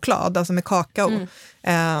med choklad, alltså med kakao.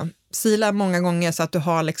 Sila många gånger så att du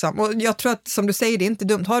har liksom, och jag tror att som du säger, det är inte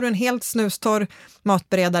dumt. Har du en helt snustorr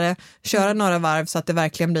matberedare, köra några varv så att det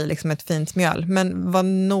verkligen blir liksom ett fint mjöl. Men var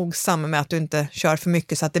nogsam med att du inte kör för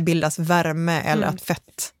mycket så att det bildas värme eller att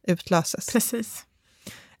fett utlöses. Precis.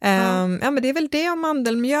 Men det är väl det om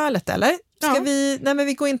mandelmjölet, eller?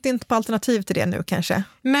 Vi går inte in på alternativ till det nu kanske.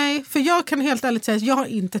 Nej, för jag kan helt ärligt säga att jag har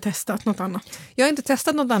inte testat något annat. Jag har inte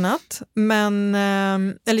testat något annat, men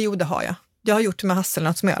eller jo, det har jag. Jag har gjort det med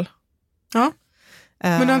hasselnötsmjöl. Ja,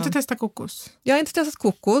 men du har inte testat kokos? Jag har inte testat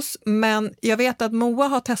kokos, men jag vet att Moa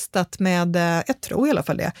har testat med, jag tror i alla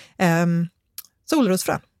fall det,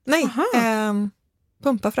 solrosfrön. Nej,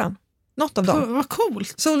 pumpafrön. Något av dem. Vad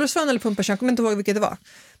coolt. Solrosfrön eller pumpafrön, jag kommer inte ihåg vilket det var.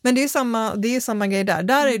 Men det är samma grej där.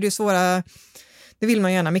 Där är det ju svåra, det vill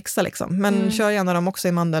man gärna mixa liksom. Men kör gärna dem också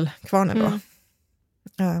i mandelkvarnen då.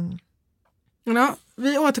 Ja,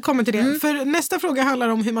 vi återkommer till det. För nästa fråga handlar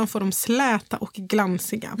om hur man får dem släta och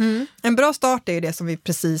glansiga. En bra start är ju det som vi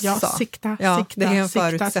precis sa. Sikta, det är en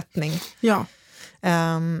förutsättning. Ja.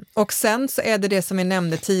 Och sen så är det som vi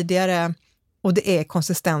nämnde tidigare, och det är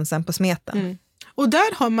konsistensen på smeten. Och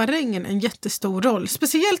där har marängen en jättestor roll.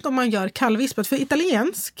 Speciellt om man gör kallvispat. För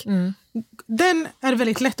italiensk, den är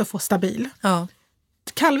väldigt lätt att få stabil. Ja.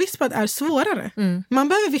 Kallvispad är svårare. Man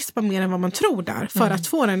behöver vispa mer än vad man tror där. För att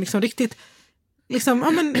få den liksom riktigt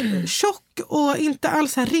tjock och inte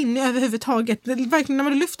alls här rinnig överhuvudtaget. Verkligen när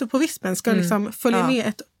man lyfter på vispen ska liksom följa med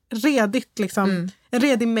ett redigt en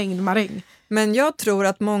redig mängd maräng. Men jag tror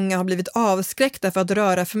att många har blivit avskräckta för att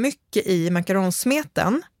röra för mycket i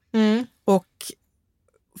makaronsmeten. Och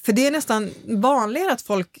för det är nästan vanligare att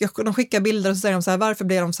de skickar bilder och så säger de så här, varför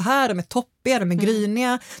blir de så här? De är toppiga, de är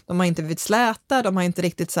gryniga, de har inte blivit släta, de har inte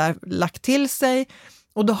riktigt så här lagt till sig.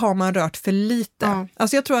 Och då har man rört för lite.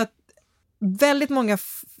 Alltså jag tror att väldigt många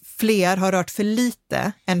fler har rört för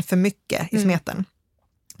lite än för mycket i smeten.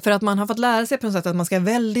 För att man har fått lära sig på något sätt att man ska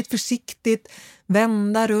väldigt försiktigt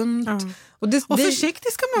vända runt. Och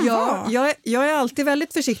försiktig ska man vara. Jag är alltid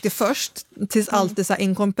väldigt försiktig först tills allt är så här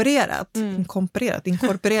inkorporerat. Incorporated.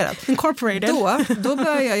 Då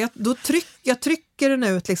börjar jag trycker den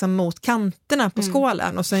ut liksom mot kanterna på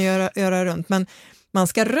skålen och sen göra runt. Men man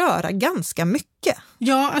ska röra ganska mycket.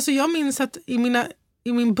 Ja, alltså jag minns att i mina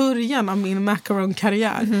i min början av min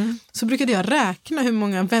macaron-karriär så brukade jag räkna hur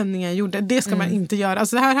många vändningar jag gjorde. Det ska man inte göra.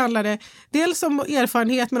 Alltså det här handlade dels om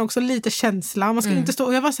erfarenhet men också lite känsla. Man ska inte stå,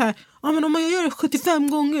 och jag var så här, men om man gör det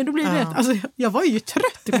 75 gånger då blir det rätt. Alltså jag var ju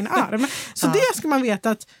trött i min arm. Så det ska man veta,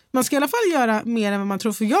 att man ska i alla fall göra mer än vad man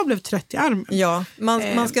tror, för jag blev trött i armen. Ja,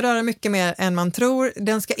 man ska röra mycket mer än man tror.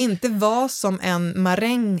 Den ska inte vara som en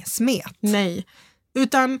marängsmet. Nej.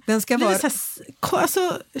 Utan den ska vara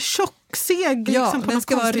tjockseg. Ja, liksom, på den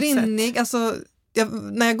ska vara rinnig. Alltså,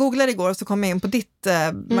 när jag googlade igår så kom jag in på ditt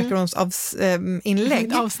macarons inlägg.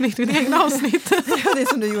 Ditt egna avsnitt. Det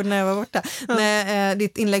som du gjorde när jag var borta.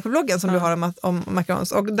 Ditt inlägg på bloggen som du har om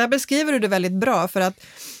macarons. Och där beskriver du det väldigt bra, för att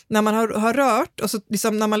när man har rört och så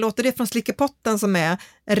liksom, när man låter det från slickepotten som är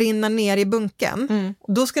rinna ner i bunken,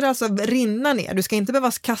 då ska det alltså rinna ner. Du ska inte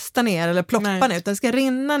behöva kasta ner eller ploppa ner, utan det ska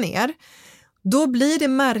rinna ner. Då blir det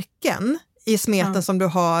märken i smeten som du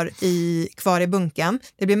har kvar i bunken.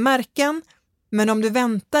 Det blir märken, men om du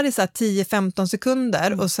väntar i så här 10-15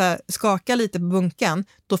 sekunder och så här skakar lite på bunken,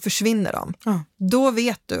 då försvinner de. Då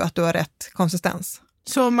vet du att du har rätt konsistens.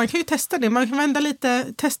 Så man kan ju testa det. Man kan vända lite,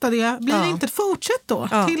 testa det. Blir det inte, fortsätt då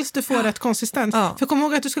tills du får rätt konsistens. För kom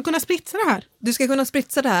ihåg att du ska kunna spritsa det här. Du ska kunna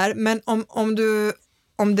spritsa det här, men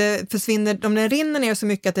om det försvinner, om det rinner ner så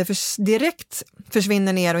mycket att det direkt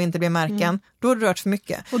försvinner ner och inte blir märken, då har du rört för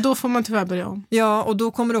mycket. Och då får man tyvärr börja om. Ja, och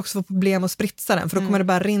då kommer du också få problem att spritsa den, för då kommer det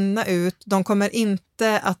bara rinna ut. De kommer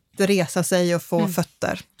inte att resa sig och få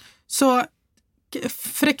fötter. Så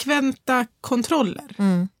frekventa kontroller.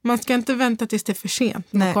 Man ska inte vänta tills det är för sent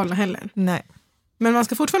att kolla heller. Nej. Men man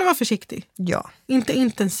ska fortfarande vara försiktig. Ja. Inte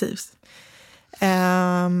intensivt.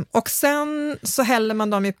 Och sen så häller man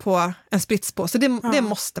dem ju på en spritspåse. Det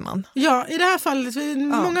måste man. Ja, i det här fallet,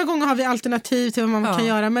 många gånger har vi alternativ till vad man kan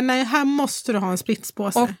göra, men nej, här måste du ha en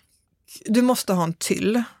spritspåse. Och du måste ha en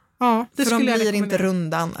tyll. Ja, det för de blir inte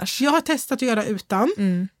runda annars. Jag har testat att göra utan.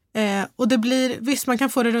 Och det blir, visst man kan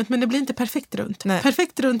få det runt, men det blir inte perfekt runt. Nej.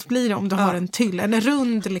 Perfekt runt blir det om du har en tyll, en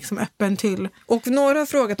rund liksom öppen tyll. Och några har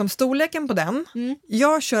frågat om storleken på den.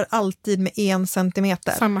 Jag kör alltid med 1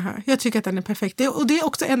 centimeter. Samma här, jag tycker att den är perfekt. Och det är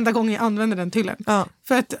också enda gången jag använder den tyllen.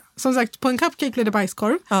 För att som sagt, på en cupcake blir det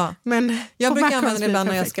bajskorv. Men jag brukar använda det ibland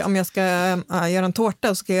om jag ska göra en tårta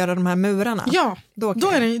och ska göra de här murarna. Ja,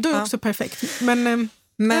 då är det också perfekt. Men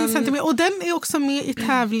 1 centimeter. Och den är också med i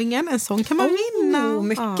tävlingen. En sån kan man vinna.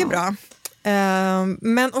 Mycket bra.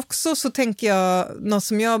 Men också så tänker jag, något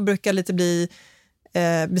som jag brukar lite bli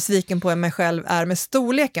besviken på mig själv är med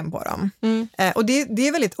storleken på dem. Och det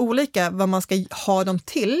är väldigt olika vad man ska ha dem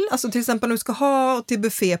till. Alltså till exempel om du ska ha till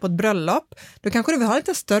buffé på ett bröllop, då kanske du vill ha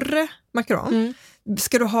lite större macaron.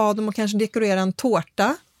 Ska du ha dem och kanske dekorera en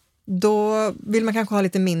tårta, då vill man kanske ha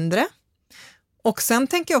lite mindre. Och sen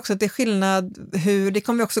tänker jag också att det är skillnad det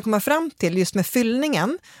kommer vi också komma fram till just med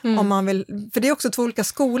fyllningen. Om man vill, för det är också 2 olika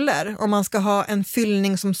skolor. Om man ska ha en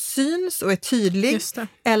fyllning som syns och är tydlig,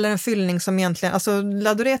 eller en fyllning som egentligen, alltså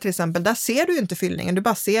Ladurée till exempel, där ser du inte fyllningen, du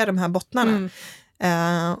bara ser de här bottnarna.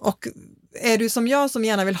 Och är du som jag som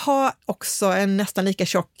gärna vill ha också en nästan lika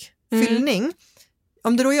tjock fyllning,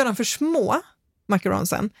 om du då gör dem för små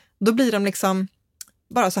macaronsen, då blir de liksom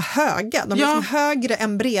bara så höga. De är liksom högre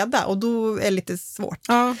än breda, och då är det lite svårt.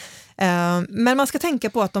 Men man ska tänka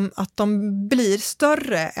på att de blir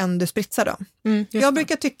större än du spritsar dem. Jag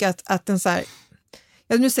brukar tycka att en så här,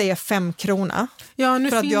 nu säger jag 5 krona. Ja, nu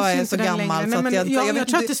för finns att jag är inte så den gammal. längre. Så att jag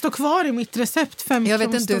tror att det står kvar i mitt recept 5 Jag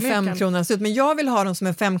vet inte hur 5 kronor ser ut, men jag vill ha dem som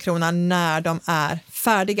en 5 krona när de är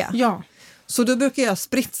färdiga. Ja. Så då brukar jag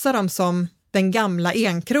spritsa dem som den gamla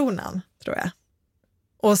 1 kronan, tror jag.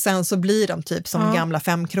 Och sen så blir de typ som gamla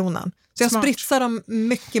 5 kronan. Så jag spritsar dem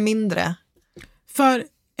mycket mindre. För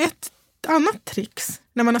ett annat tricks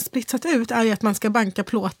när man har spritsat ut är ju att man ska banka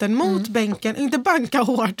plåten mot bänken. Inte banka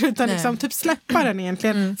hårt, utan liksom typ släppa den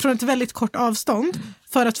egentligen från ett väldigt kort avstånd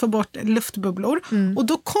för att få bort luftbubblor. Och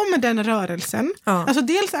då kommer den rörelsen. Alltså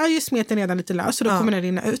dels är ju smeten redan lite lös, så då kommer den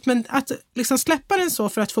rinna ut. Men att liksom släppa den så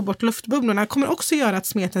för att få bort luftbubblorna kommer också göra att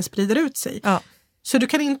smeten sprider ut sig. Så du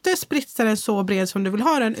kan inte spritsa den så bred som du vill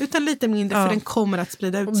ha den, utan lite mindre, för den kommer att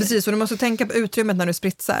sprida ut sig. Precis, och du måste tänka på utrymmet när du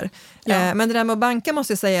spritsar. Men det där med att banka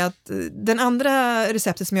måste jag säga att den andra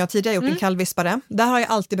receptet som jag tidigare gjort, en kallvispare, där har jag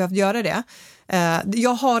alltid behövt göra det.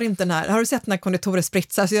 Jag har inte den här, har du sett när konditorer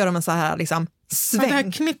spritsar så gör de en så här liksom sväng. Det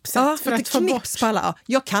här knipset för att få bort. På alla.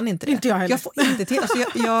 Jag kan inte det. Inte jag heller. Jag får inte till. Alltså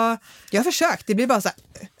jag har försökt. Det blir bara så här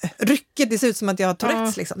rycket. Det ser ut som att jag har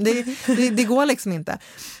Tourettes. Liksom. Det går liksom inte.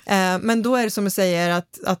 Men då är det som du säger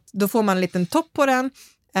att då får man en liten topp på den,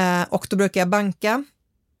 och då brukar jag banka.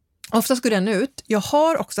 Oftast går den ut. Jag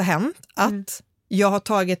har också hänt att jag har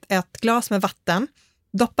tagit ett glas med vatten,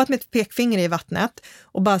 doppat mitt pekfinger i vattnet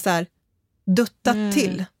och bara så här duttat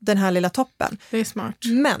till den här lilla toppen. Det är smart.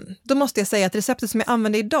 Men då måste jag säga att receptet som jag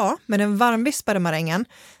använde idag med den varmvispade marängen,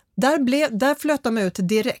 där flöt de ut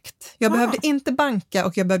direkt. Jag behövde inte banka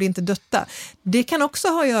och jag behövde inte dutta. Det kan också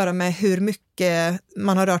ha att göra med hur mycket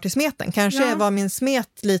man har rört i smeten. Kanske var min smet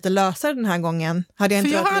lite lösare den här gången. Hade jag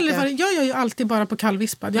inte jag gör ju alltid bara på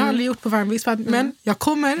kallvispad. Jag har aldrig gjort på varmvispad. Men jag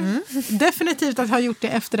kommer definitivt att ha gjort det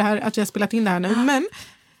efter det här, att vi har spelat in det här nu. Men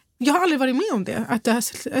jag har aldrig varit med om det. Att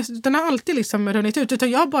den har alltid liksom runnit ut.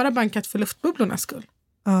 Utan jag har bara bankat för luftbubblornas skull.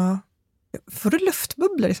 Ja. Får du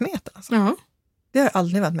luftbubblor i smeten? Alltså? Ja. Det har jag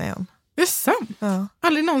aldrig varit med om. Det är sant. Ja.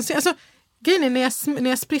 Aldrig någonsin. Alltså, grejen är när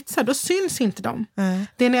jag spritsar, då syns inte de.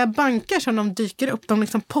 Det är när jag bankar som de dyker upp. De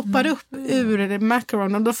liksom poppar upp ur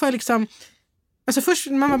macaron. Och då får jag liksom... Alltså först,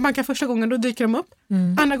 när man bankar första gången, då dyker de upp.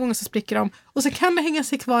 Andra gången så spricker de. Och så kan det hänga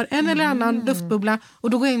sig kvar en eller annan luftbubbla. Och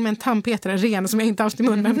då går jag in med en tandpetare ren som jag inte har haft i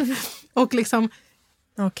munnen. Och liksom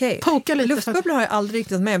poka lite. Luftbubblor har jag aldrig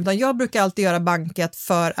riktigt med. Utan jag brukar alltid göra banket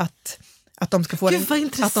för att de ska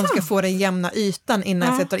få den jämna ytan innan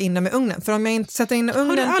jag sätter in dem i ugnen. För om jag inte sätter in i ugnen...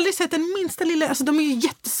 Har du aldrig sett den minsta lilla... Alltså de är ju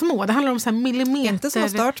jättesmå. Det handlar om så här millimeter. Inte som har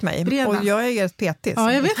stört mig. Breda. Och jag är ett petis.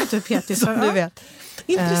 Ja, jag vet att du är petis. Som du vet.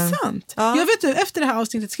 Intressant. Jag vet efter det här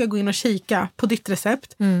avsnittet ska jag gå in och kika på ditt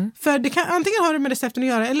recept. För det kan antingen ha det med recepten att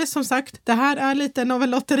göra, eller som sagt, det här är lite av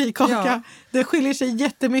en lotterikaka. Ja. Det skiljer sig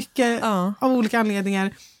jättemycket av olika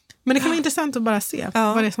anledningar. Men det kan vara intressant att bara se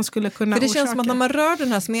vad det är som skulle kunna orsaka. För det orsaka. känns som att när man rör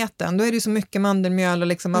den här smeten, då är det ju så mycket mandelmjöl och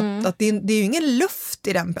liksom att det är ju ingen luft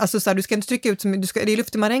i den. Alltså så här, du ska inte trycka ut, det är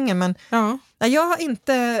luft i marängen, men jag har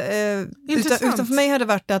inte... utan för mig har det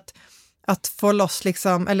varit att få loss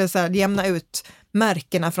liksom, eller så här, jämna ut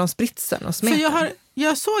märkena från spritsen och smeten. För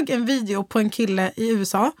jag såg en video på en kille i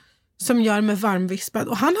USA som gör med varmvispad,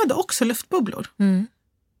 och han hade också luftbubblor.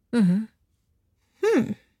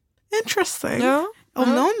 Interesting. Ja. Om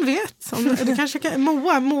någon vet, det kanske kan,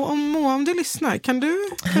 Moa, om du lyssnar, kan du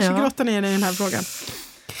kanske grotta ner i den här frågan?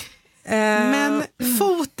 Men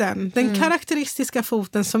foten, den karaktäristiska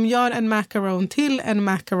foten som gör en macaron till en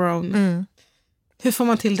macaron, hur får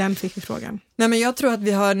man till den, fick vi frågan. Nej, men jag tror att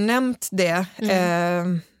vi har nämnt det.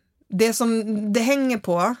 Det som det hänger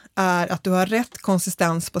på är att du har rätt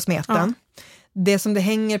konsistens på smeten. Det som det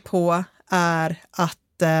hänger på är att...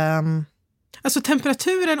 Alltså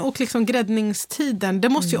temperaturen och liksom gräddningstiden, det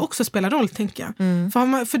måste ju också spela roll, tänker jag.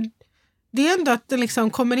 För det är ändå att den liksom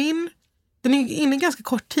kommer in, den är inne ganska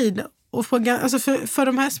kort tid. Och för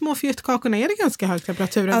de här små fjuttkakorna är det ganska hög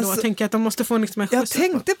temperatur ändå. Jag tänker att de måste få liksom en skjuts.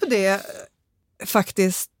 Jag tänkte på det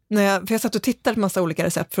faktiskt, för jag satt och tittade på massa olika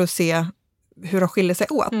recept för att se hur de skiljer sig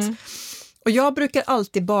åt. Och jag brukar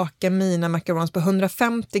alltid baka mina macarons på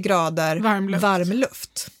 150 grader varm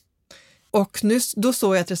luft. Och då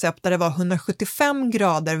såg jag ett recept där det var 175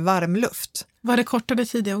 grader varm luft. Var det kortare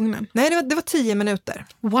tid i ugnen? Nej, det var 10 minuter.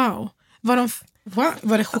 Wow.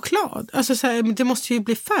 Var det choklad? Alltså så här, det måste ju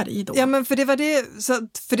bli färg då. Ja, men för det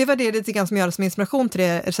var det lite grann som gör som inspiration till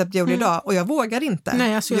det recept jag gjorde idag. Och jag vågar inte.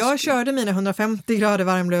 Nej, alltså jag körde mina 150 grader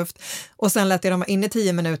varmluft och sen lät jag dem vara inne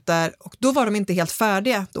 10 minuter. Och då var de inte helt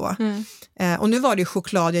färdiga då. Och nu var det ju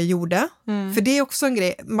choklad jag gjorde. För det är också en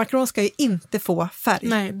grej. Macaron ska ju inte få färg.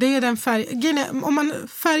 Nej, det är den färg. Om man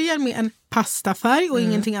färgar med en pastafärg och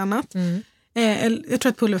ingenting annat. Jag tror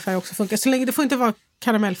att pulverfärg också funkar. Så länge det får inte vara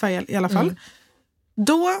karamellfärg i alla fall.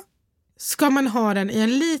 Då ska man ha den i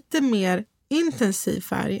en lite mer intensiv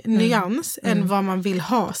färg, nyans, än vad man vill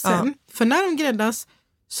ha sen. För när de gräddas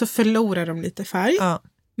så förlorar de lite färg.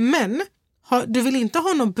 Men du vill inte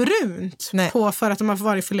ha något brunt på för att de har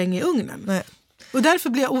varit för länge i ugnen. Nej. Och därför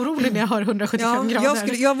blir jag orolig när jag har 175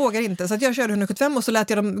 grader. Jag vågar inte, så att jag körde 175 och så lät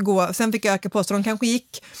jag dem gå. Sen fick jag öka på, så de kanske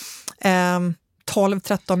gick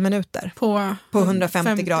 12-13 minuter på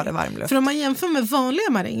 150 grader varmluft. För om man jämför med vanliga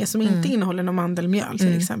maränger som inte innehåller någon mandelmjöl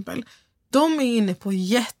till exempel. De är inne på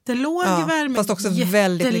jättelåg värme, fast också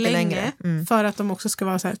väldigt mycket längre. För att de också ska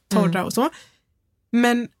vara så här torra och så.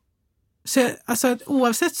 Men så, alltså,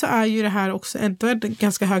 oavsett så är ju det här också en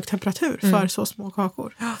ganska hög temperatur för så små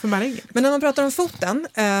kakor, för maränger. Men när man pratar om foten,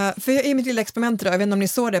 för jag, i mitt lilla experiment idag, jag vet inte om ni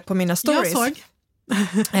såg det på mina stories. Jag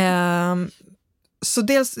såg. Så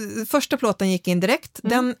dels, första plåten gick in direkt.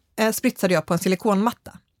 Den spritsade jag på en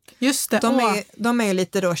silikonmatta. Just det. De är ju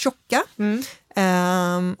lite då tjocka.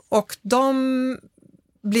 Och de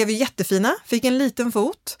blev ju jättefina. Fick en liten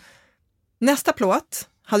fot. Nästa plåt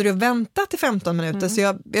hade du väntat i 15 minuter. Så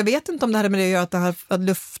jag vet inte om det hade med det att göra att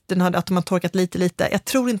luften att de har torkat lite. Jag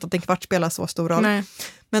tror inte att en kvart spelar så stor roll. Nej.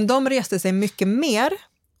 Men de reste sig mycket mer.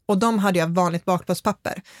 och de hade jag vanligt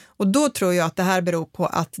bakplåtspapper. Och då tror jag att det här beror på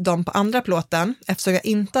att de på andra plåten, eftersom jag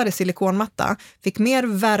inte hade silikonmatta, fick mer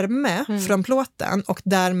värme från plåten och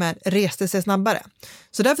därmed reste sig snabbare.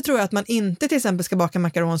 Så därför tror jag att man inte till exempel ska baka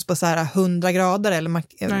macarons på så här 100 grader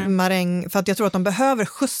eller maräng, för att jag tror att de behöver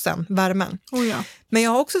skjutsen, värmen. Oh ja. Men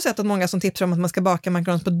jag har också sett att många som tipsar om att man ska baka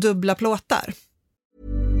macarons på dubbla plåtar.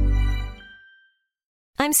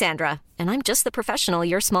 I'm Sandra, and I'm just the professional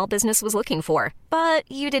your small business was looking for. But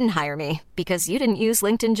you didn't hire me because you didn't use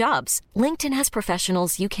LinkedIn Jobs. LinkedIn has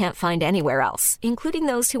professionals you can't find anywhere else, including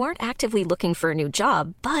those who aren't actively looking for a new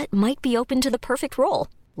job, but might be open to the perfect role,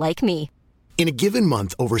 like me. In a given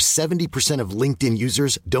month, over 70% of LinkedIn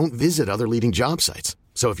users don't visit other leading job sites.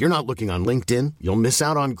 So if you're not looking on LinkedIn, you'll miss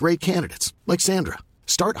out on great candidates like Sandra.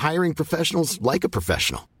 Start hiring professionals like a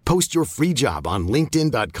professional. Post your free job on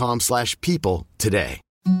linkedin.com/people today.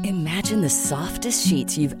 Imagine the softest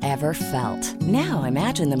sheets you've ever felt. Now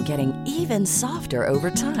imagine them getting even softer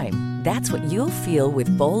over time. That's what you'll feel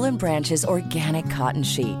with Boll & Branch's organic cotton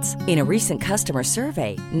sheets. In a recent customer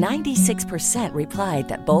survey, 96% replied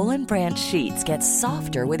that Boll & Branch sheets get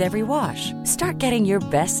softer with every wash. Start getting your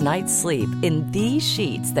best night's sleep in these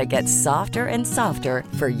sheets that get softer and softer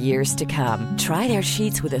for years to come. Try their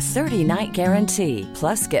sheets with a 30-night guarantee.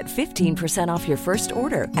 Plus, get 15% off your first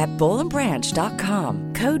order at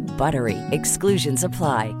bollandbranch.com. Code BUTTERY. Exclusions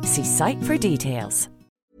apply. See site for details.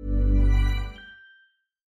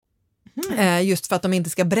 Just för att de inte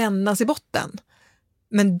ska brännas i botten.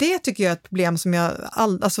 Men det tycker jag är ett problem som jag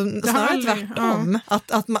snarare tvärtom.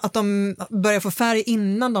 Att de börjar få färg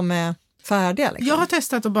innan de är färdiga. Liksom. Jag har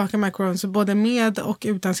testat att baka macarons både med och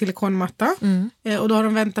utan silikonmatta. Och då har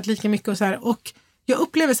de väntat lika mycket och så här. Och jag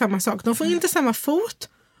upplever samma sak. De får inte samma fot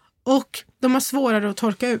och de har svårare att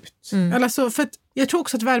torka ut. Alltså, för att jag tror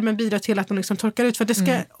också att värmen bidrar till att de liksom torkar ut. För att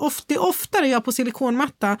det är oftare jag på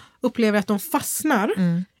silikonmatta upplever att de fastnar.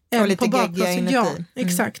 Och lite på geggiga inuti. Ja,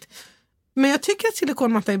 exakt. Men jag tycker att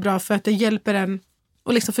silikonmatta är bra för att det hjälper en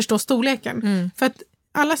att liksom förstå storleken. För att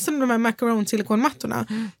alla som de här macaron silikonmattorna,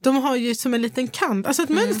 de har ju som en liten kant, alltså ett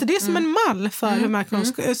mönster, det är som en mall för hur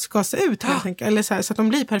macaron ska se ut helt enkelt, eller så att de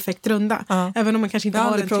blir perfekt runda, även om man kanske inte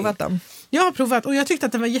har aldrig provat dem. Jag har provat och jag tyckte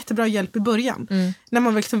att det var jättebra hjälp i början när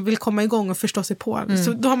man liksom vill komma igång och förstå sig på.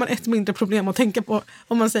 Så då har man ett mindre problem att tänka på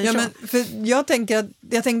om man säger så. Men för jag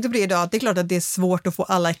tänkte på det idag, att det är klart att det är svårt att få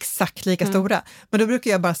alla exakt lika stora, men då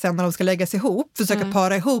brukar jag bara sen när de ska läggas ihop försöka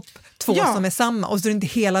para ihop två som är samma, och så är det inte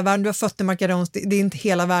hela världen, du har fått macarons, det är inte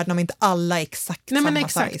hela världen om inte alla är exakt samma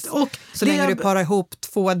size. Och så länge du parar ihop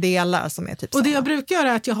två delar som är typ samma. Och det jag brukar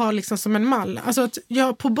göra är att jag har liksom som en mall. Alltså att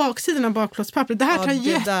jag på baksidan av bakplåtspappret, det här tar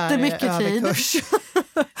jättemycket tid.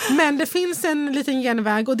 Men det finns en liten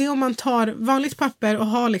genväg, och det är om man tar vanligt papper och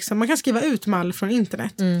har liksom, man kan skriva ut mall från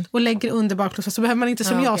internet och lägger under bakplåtspappret, så behöver man inte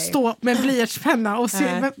som jag stå med blyertspenna och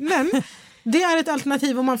se. Men det är ett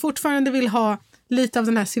alternativ om man fortfarande vill ha lite av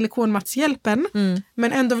den här silikonmattshjälpen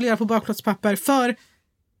men ändå vill göra på bakplåtspapper.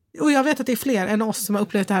 Och jag vet att det är fler än oss som har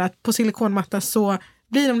upplevt det här, att på silikonmatta så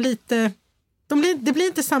blir de lite, det blir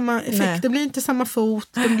inte samma effekt. Nej. Det blir inte samma fot,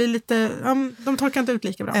 de blir lite, de torkar inte ut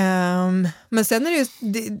lika bra. Men sen är det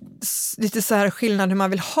ju lite så här skillnad hur man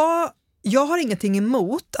vill ha. Jag har ingenting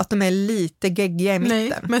emot att de är lite geggiga i mitten.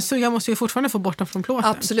 Nej, men så jag måste ju fortfarande få bort dem från plåten.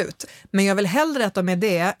 Absolut. Men jag vill hellre att de är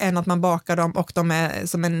det än att man bakar dem och de är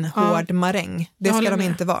som en hård maräng. Det ska de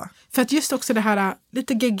inte vara. För att just också det här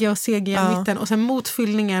lite geggiga och segiga i mitten och sen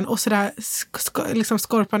motfyllningen och sådär liksom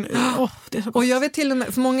skorpan. Det är så gott. Och jag vet till och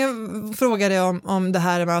med, för många frågade om det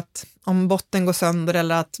här med att om botten går sönder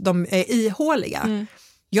eller att de är ihåliga.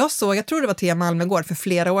 Jag tror det var Tia Malmegård för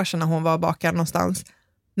flera år sedan när hon var bakad någonstans.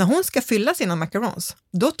 När hon ska fylla sina macarons,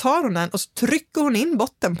 då tar hon den och så trycker hon in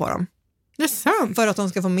botten på dem. Det är sant. För att de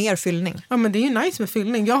ska få mer fyllning. Ja, men det är ju nice med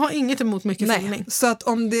fyllning. Jag har inget emot mycket fyllning. Så att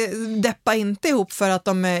om det deppar inte ihop för att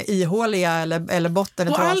de är ihåliga eller botten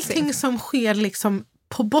är och trasig. Allting som sker liksom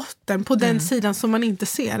på botten, på den sidan som man inte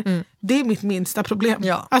ser, det är mitt minsta problem.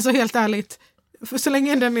 Ja. Alltså helt ärligt. För så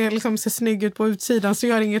länge den är liksom, ser snygg ut på utsidan så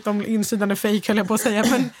gör inget om insidan är fake, höll jag på att säga.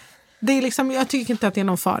 Men det är liksom, jag tycker inte att det är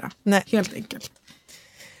någon fara. Nej. Helt enkelt.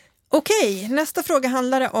 Okej, nästa fråga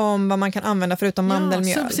handlar om vad man kan använda förutom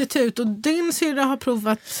mandelmjöl. Substitut. Och din syrra har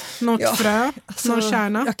provat något frö, någon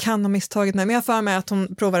kärna. Jag kan ha misstagit mig, men jag för mig att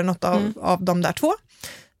hon provade något av de där två.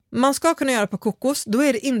 Man ska kunna göra på kokos, då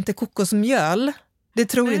är det inte kokosmjöl. Det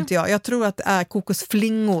tror inte jag. Jag tror att det är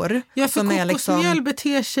kokosflingor. Ja, för kokosmjöl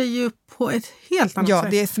beter sig ju på ett helt annat sätt. Ja,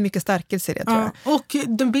 det är för mycket stärkelse i det, tror jag. Och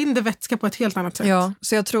den binder vätska på ett helt annat sätt. Ja,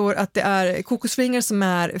 så jag tror att det är kokosflingor som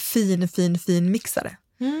är fin mixare.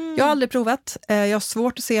 Jag har aldrig provat. Jag har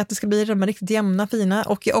svårt att se att det ska bli de riktigt jämna, fina.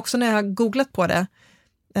 Och också när jag har googlat på det,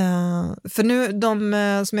 För nu,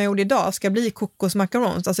 de som jag gjorde idag ska bli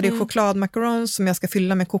kokosmacarons. Alltså det är chokladmacarons som jag ska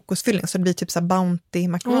fylla med kokosfyllning. Så det blir typ så här Bounty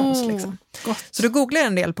macarons liksom. Så då googlade jag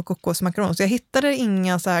en del på kokosmacarons. Jag hittade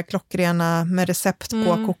inga så här klockrena med recept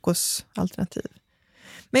på kokosalternativ.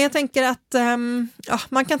 Men jag tänker att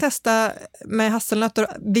man kan testa med hasselnötter,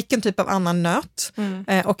 vilken typ av annan nöt.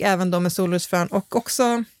 Och även de med solrosfrön. Och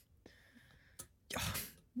också...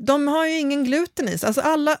 de har ju ingen gluten i sig. Alltså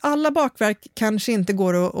alla bakverk kanske inte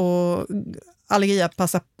går att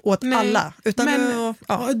allergianpassa åt alla. Utan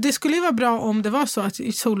det skulle ju vara bra om det var så att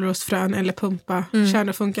solrosfrön eller pumpa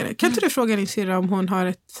kärnor funkar. Kan inte du fråga din syrra om hon har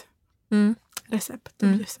ett recept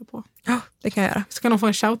att bjussa på? Ja, det kan jag göra. Så kan de få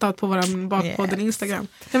en shoutout på vår bakpodden Instagram.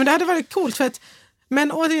 Ja, men det hade varit coolt för att,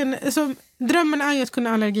 men återigen, så, drömmen är ju att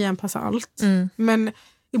kunna allergianpassa allt. Men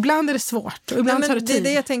ibland är det svårt och ibland tar det tid. Det är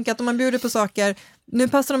det jag tänker, att om man bjuder på saker, nu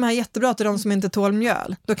passar de här jättebra till de som inte tål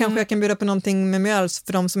mjöl. Då kanske jag kan bjuda på någonting med mjöl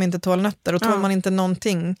för de som inte tål nötter. Och tål man inte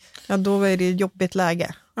någonting, då är det ett jobbigt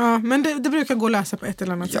läge. Ja, men det brukar gå att lösa på ett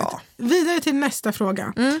eller annat sätt. Vidare till nästa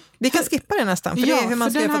fråga. Vi kan skippa det nästan, för det är hur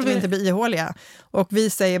man ska göra för att de inte blir ihåliga. Och vi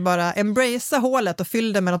säger bara, embracea hålet och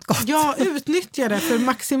fyll det med något gott. Ja, utnyttja det för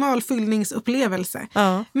maximal fyllningsupplevelse.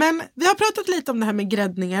 Ja. Men vi har pratat lite om det här med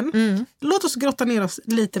gräddningen. Låt oss grotta ner oss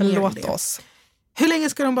lite mer. Låt oss. Hur länge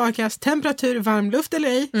ska de bakas? Temperatur, varm luft eller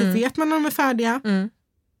ej? Hur vet man när de är färdiga?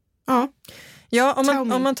 Ja,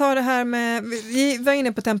 om man tar det här med... Vi var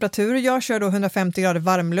inne på temperatur. Jag kör då 150 grader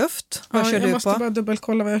varmluft. Vad kör du på? Jag måste bara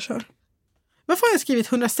dubbelkolla vad jag kör. Varför har jag skrivit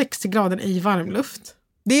 160 grader i varmluft?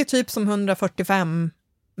 Det är typ som 145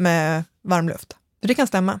 med varmluft. Det kan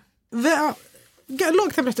stämma.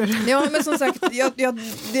 Låg temperatur. Ja, men som sagt,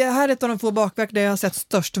 det här är ett av de få bakverk där jag har sett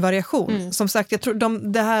störst variation. Som sagt, jag tror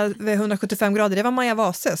det här vid 175 grader, det var Maja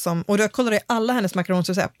Vase som... Och jag kollade alla hennes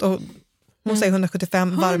makaronsrecept och hon säger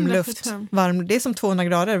 175 varmluft. Det är som 200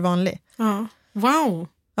 grader vanlig. Ja. Wow.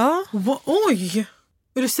 Ja. Oj!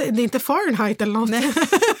 Det är inte Fahrenheit eller något?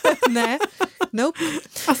 Nej. Nope.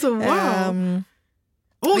 Alltså, wow.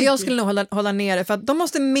 Jag skulle nog hålla nere, för att de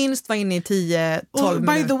måste minst vara inne i 10-12 minuter.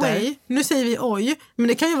 By the way, nu säger vi oj, men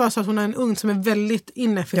det kan ju vara så att hon har en ugn som är väldigt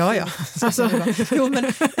ineffektiv. Ja. Alltså. Jo,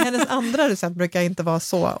 men hennes andra recept brukar inte vara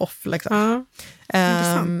så off. Liksom.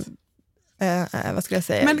 Intressant. Vad skulle jag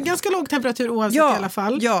säga? Men ganska låg temperatur oavsett i alla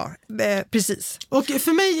fall. Ja, precis. Och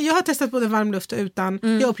för mig, jag har testat både varmluft och utan.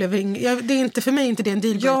 Jag upplever det är inte, för mig inte det en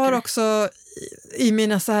dealbreaker. Jag har också i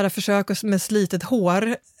mina så här försök med slitet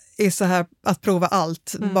hår är så här att prova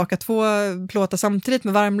allt. Baka 2 plåtar samtidigt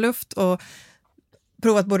med varmluft och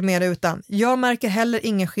provat både med och utan. Jag märker heller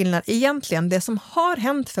ingen skillnad egentligen. Det som har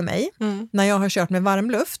hänt för mig när jag har kört med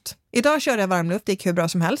varmluft. Idag körde jag varmluft, det gick hur bra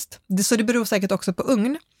som helst. Så det beror säkert också på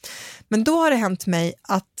ugn. Men då har det hänt mig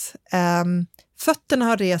att fötterna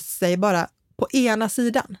har rest sig bara på ena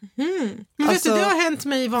sidan. Men vet du, det har hänt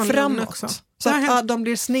mig i vanlig ugn också. Så att de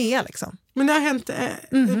blir snea liksom. Men det har hänt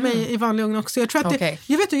mig i vanlig ugn också. Jag tror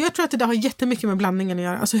att det har jättemycket med blandningen att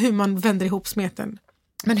göra. Alltså hur man vänder ihop smeten.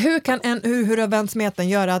 Men hur kan hur du har vänt smeten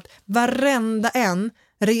göra att varenda en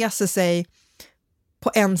reser sig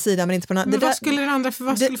på en sida men inte på den andra? Men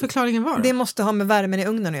vad skulle förklaringen vara? Det måste ha med värmen i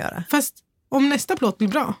ugnen att göra. Fast om nästa plåt blir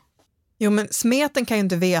bra. Jo, men smeten kan ju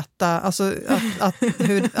inte veta alltså, att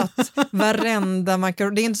varenda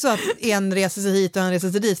makaron... Det är inte så att en reser sig hit och en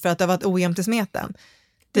reser sig dit för att det har varit ojämnt i smeten.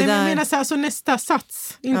 Men jag menar så här, alltså nästa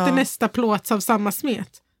sats, inte nästa plåt av samma smet.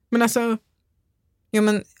 Men alltså... Jo,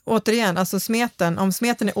 men återigen, alltså smeten, om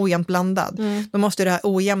smeten är ojämnt blandad, då måste det här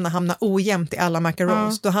ojämna hamna ojämnt i alla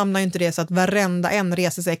macarons. Då hamnar ju inte det så att varenda en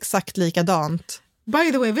reser sig exakt likadant.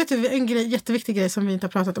 By the way, vet du en jätteviktig grej som vi inte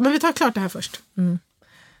har pratat om? Men vi tar klart det här först.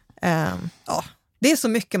 Det är så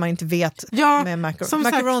mycket man inte vet med macarons.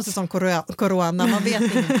 Macarons är som corona, man vet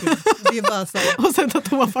ingenting. Det är bara så här. Och sen tar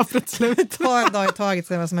toapappret slut. Ta en dag i taget,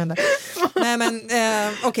 se vad som händer. Nej, men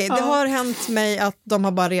det har hänt mig att de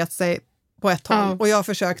har bara rest sig på ett håll. Och jag har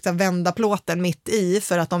försökt att vända plåten mitt i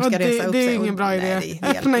för att de ska resa upp sig. Det är ingen bra idé.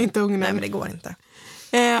 Öppna inte ugnen. Nej, men det går inte.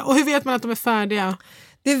 Och hur vet man att de är färdiga?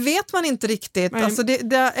 Det vet man inte riktigt. Alltså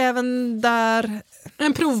det är även där...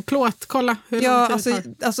 En provplåt, kolla hur lång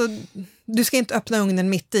tid alltså, du ska inte öppna ugnen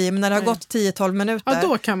mitt i, men när det har gått 10-12 minuter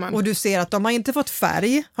då kan man. Och du ser att de har inte fått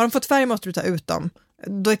färg. Har de fått färg måste du ta ut dem.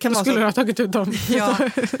 Då skulle du ha tagit ut dem. Ja,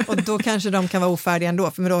 och då kanske de kan vara ofärdiga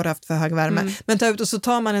ändå, för då har du haft för hög värme. Men ta ut och så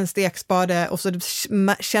tar man en stekspade och så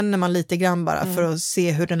känner man lite grann bara för att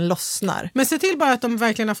se hur den lossnar. Men se till bara att de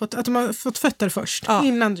verkligen har fått fötter först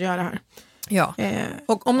innan du gör det här. Ja,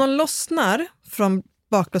 och om de lossnar från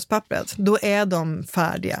bakplåtspappret, då är de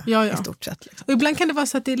färdiga i stort sett. Liksom. Och ibland kan det vara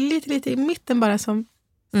så att det är lite i mitten bara som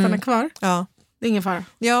stannar kvar. Ja. Det är ingen fara.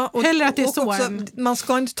 Ja, och, hellre att det är och så också, man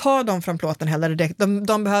ska inte ta dem från plåten heller direkt.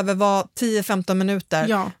 De behöver vara 10-15 minuter.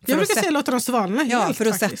 Ja, jag brukar säga låta dem svalna helt, för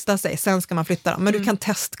att faktiskt. sätta sig. Sen ska man flytta dem. Men du kan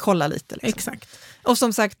testkolla lite. Liksom. Exakt. Och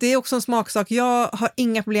som sagt, det är också en smaksak. Jag har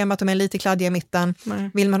inga problem med att de är lite kladdiga i mitten.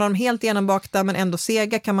 Nej. Vill man ha dem helt genombakta men ändå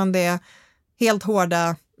sega kan man det. Helt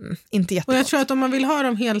hårda, inte jättegott. Och jag tror att om man vill ha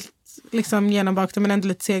dem helt liksom genombakta men ändå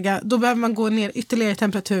lite sega, då behöver man gå ner ytterligare i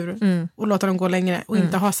temperatur och låta dem gå längre och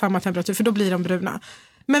inte ha samma temperatur, för då blir de bruna.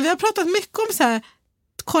 Men vi har pratat mycket om så här,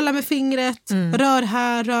 kolla med fingret, rör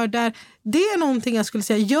här, rör där. Det är någonting jag skulle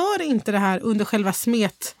säga, gör inte det här under själva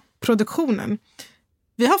smetproduktionen.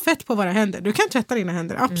 Vi har fett på våra händer, du kan tvätta dina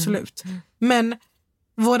händer, absolut. Men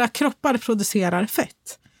våra kroppar producerar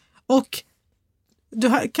fett. Och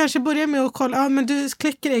du kanske börjar med att kolla, men du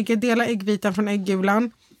kläcker ägget, delar äggvitan från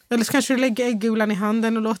äggulan. Eller så kanske du lägger äggulan i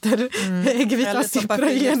handen och låter äggvitan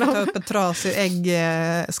sippra igenom. Eller ta upp ett trasig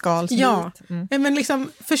äggskalsbit. Ja, men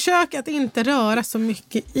liksom försök att inte röra så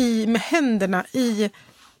mycket med händerna i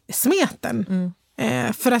smeten.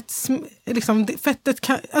 För att liksom, fettet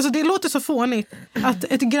kan, alltså det låter så fånigt att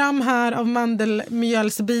 1 gram här av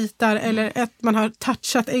mandelmjölsbitar eller att man har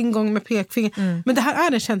touchat en gång med pekfinger. Men det här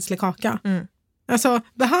är en känslig kaka. Alltså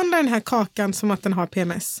behandla den här kakan som att den har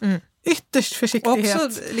PMS. Ytterst försiktighet.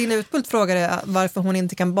 Också Lina Utbult frågade varför hon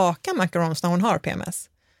inte kan baka macarons när hon har PMS.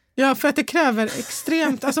 Ja, för att det kräver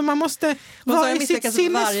extremt, alltså man måste vara i sitt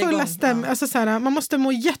sinnesfulla stäm. Alltså så här, man måste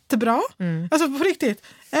må jättebra. Alltså på riktigt,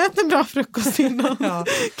 ät en bra frukost innan.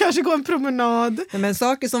 Kanske gå en promenad. Men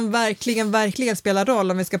saker som verkligen spelar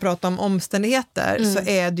roll om vi ska prata om omständigheter så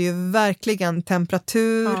är det ju verkligen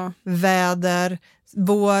temperatur, väder,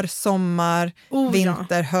 vår, sommar,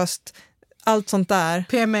 vinter, höst. Allt sånt där.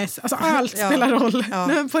 PMS, alltså allt spelar roll.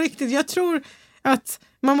 Men på riktigt, jag tror att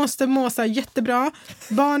man måste må så här jättebra.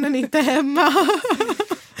 Barnen inte hemma.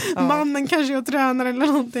 Mannen kanske är tränare eller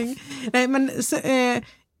någonting. Nej, men,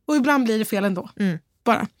 och ibland blir det fel ändå.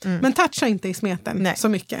 Bara. Men toucha inte i smeten så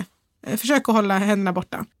mycket. Försök att hålla händerna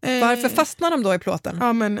borta. Varför fastnar de då i plåten?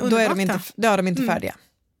 Ja, men då är de inte färdiga.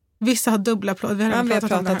 Vissa har dubbla plåt. Vi har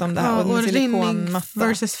pratat om det här. Och rinning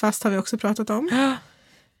versus fast har vi också pratat om.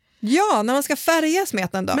 Ja, när man ska färga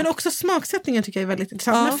smeten då. Men också smaksättningen tycker jag är väldigt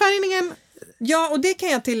intressant. Men färgningen... Ja, och det kan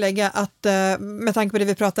jag tillägga att med tanke på det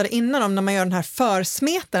vi pratade innan om när man gör den här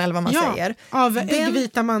försmeten eller vad man säger. Av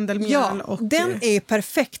äggvita, mandelmjöl. Ja, och den är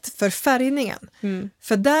perfekt för färgningen.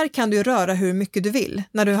 För där kan du röra hur mycket du vill.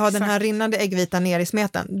 När du har den här rinnande äggvitan ner i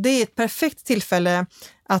smeten. Det är ett perfekt tillfälle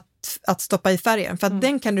att stoppa i färgen. För att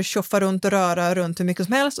den kan du tjoffa runt och röra runt hur mycket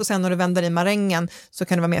som helst. Och sen när du vänder i marängen så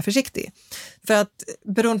kan du vara mer försiktig. För att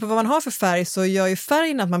beroende på vad man har för färg så gör ju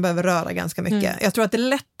färgen att man behöver röra ganska mycket. Jag tror att det är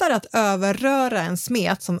lättare att överröra en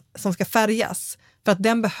smet som ska färgas. För att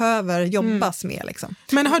den behöver jobbas med liksom.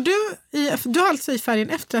 Men har du har alltså i färgen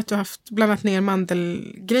efter att du har haft blandat ner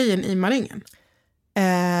mandelgrejen i marängen?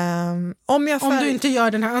 Om du inte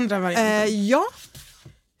gör den här andra varianten? Ja.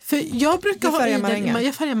 För jag brukar jag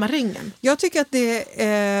färgar marängen. Jag tycker att det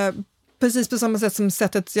är precis på samma sätt som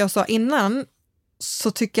sättet jag sa innan,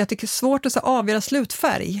 så tycker jag att det är svårt att avgöra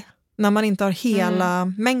slutfärg när man inte har hela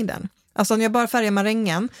mängden. Alltså om jag bara färgar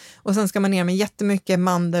marängen och sen ska man ner med jättemycket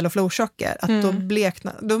mandel och florsocker, att då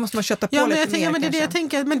bleknar, då måste man kötta på lite mer. Men det är det jag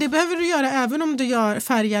tänker, men det behöver du göra även om du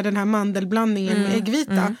färgar den här mandelblandningen med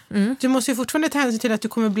äggvita. Du måste ju fortfarande ta hänsyn till att du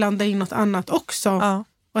kommer blanda in något annat också. Ja.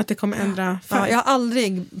 Och att det kommer ändra färg. Ja, jag har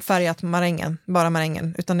aldrig färgat bara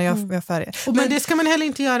marängen, utan jag färgar. Men det ska man heller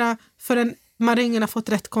inte göra förrän marängen har fått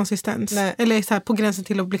rätt konsistens. Nej. Eller så här på gränsen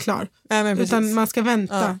till att bli klar. Utan man ska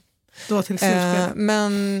vänta då till slutspelet.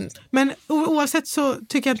 Men oavsett så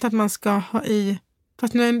tycker jag inte att man ska ha i...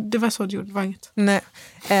 Fast det var så du gjorde, var inget. Nej,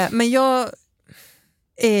 men jag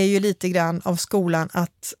är ju lite grann av skolan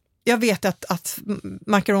att... Jag vet att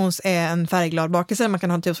macarons är en färgglad bakelse, man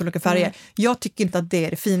kan ha 1000 olika färger. Jag tycker inte att det är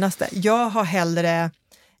det finaste. Jag har hellre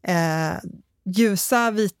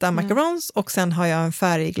ljusa vita macarons och sen har jag en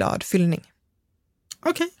färgglad fyllning.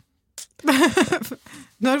 Okej.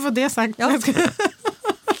 Nu har du fått det sagt. Ja.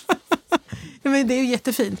 Men det är ju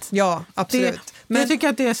jättefint. Ja, absolut. Men jag tycker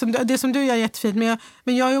att det som du gör är jättefint.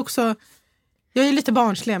 Men jag är också... Jag är lite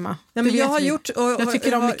barnslig, Emma. Men jag har gjort... jag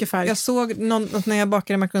tycker om mycket färg. Jag såg något när jag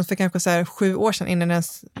bakade macarons för kanske så här 7 år sedan innan jag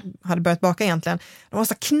hade börjat baka egentligen. De var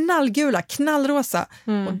så knallgula, knallrosa.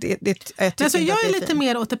 Och jag är lite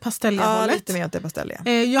mer åt det pastelliga hållet. Ja, lite mer åt det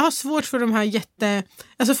pastelliga. Jag har svårt för de här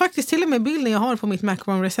Alltså faktiskt till och med bilden jag har på mitt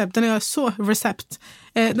macaron-recept, den är så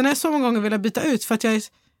den har jag så många gånger velat byta ut för att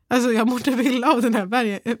jag måste vilja av den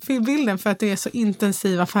här bilden för att det är så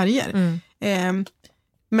intensiva färger.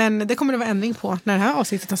 Men det kommer det vara ändring på när det här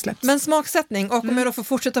avsnittet har släppts. Men smaksättning, och om jag då får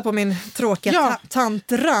fortsätta på min tråkiga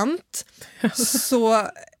tantrant, så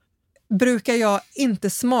brukar jag inte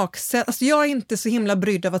smaksätta, alltså jag är inte så himla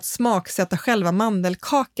brydd av att smaksätta själva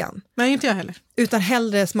mandelkakan. Nej, inte jag heller. Utan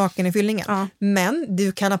hellre smaken i fyllningen. Ja. Men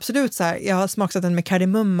du kan absolut så här, jag har smaksatt den med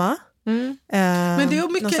kardemumma. Men det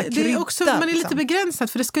är mycket, det är också, man är lite begränsad,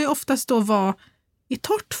 för det ska ju oftast då vara i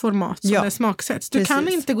torrt format som det smaksätts. Du kan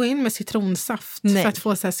inte gå in med citronsaft för att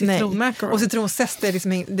få så här citronmacaron. Och citronzest är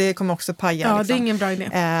liksom, det kommer också paja. Ja, liksom. det är ingen bra idé.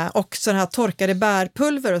 Och sådana här torkade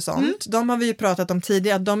bärpulver och sånt, de har vi ju pratat om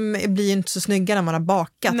tidigare, de blir ju inte så snygga när man har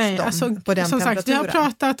bakat dem alltså, på den som temperaturen. Sagt, vi har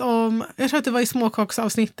pratat om, jag tror att det var i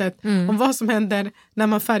småkaksavsnittet, om vad som händer när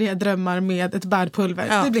man färgar drömmar med ett bärpulver.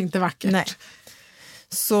 Ja. Det blir inte vackert. Nej.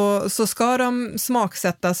 Så ska de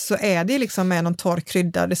smaksättas så är det liksom med någon torr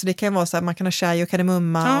krydda. Så det kan ju vara så här, man kan ha chai och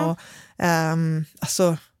kardemumma och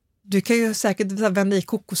alltså, du kan ju säkert vända i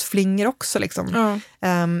kokosflingor också liksom.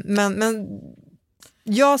 Men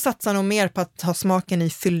jag satsar nog mer på att ha smaken i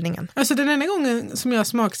fyllningen. Alltså den enda gången som jag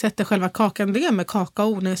smaksätter själva kakan, det är med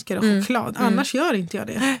kakao, näsker och choklad. Annars gör inte jag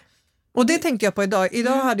det. Och det tänkte jag på idag.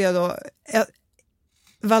 Idag hade jag då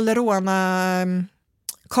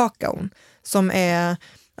Valderona-kakaon. Som är,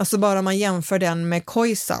 alltså bara om man jämför den med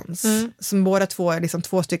Khoisans, som båda två är liksom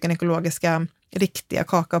 2 stycken ekologiska riktiga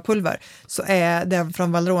kakaopulver, så är den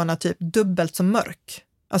från Valderona typ dubbelt så mörk.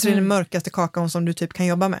 Alltså det är den mörkaste kakaon som du typ kan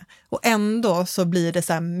jobba med. Och ändå så blir det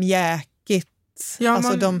så här mjäkigt. Ja,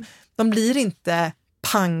 alltså de blir inte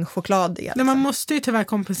pangchokladiga. Nej, man måste ju tyvärr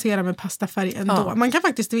kompensera med pastafärg ändå. Ja. Man kan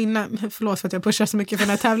faktiskt vinna, förlåt för att jag pushar så mycket för den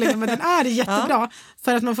här tävlingen, men den är jättebra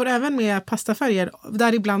för att man får även med pastafärger,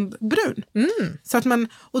 där ibland brun. Så att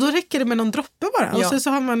och då räcker det med någon droppe bara. Och så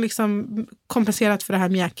har man liksom kompenserat för det här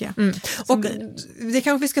mjäkiga. Och det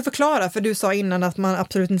kanske vi ska förklara, för du sa innan att man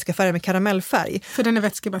absolut inte ska färga med karamellfärg. För den är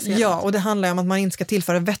vätskebaserad. Ja, och det handlar om att man inte ska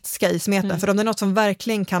tillföra vätska i smeten. För om det är något som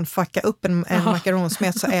verkligen kan fucka upp en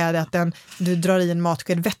makaronsmet, så är det att du drar i en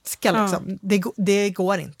matsked vätska liksom. Det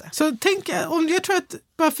går inte. Så tänk, jag tror att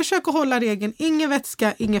bara försök att hålla regeln, ingen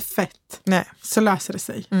vätska, inget fett. Nej. Så löser det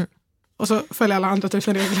sig. Och så följer alla andra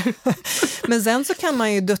tusen regler. Men sen så kan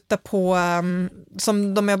man ju dutta på,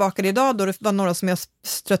 som de jag bakade idag, då det var några som jag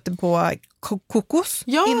strötte på kokos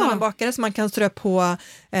innan jag bakade, så man kan strö på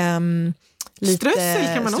lite strössel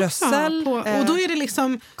kan man strössel, också ha på, och då är det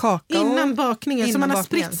liksom kakao, innan bakningen, så man har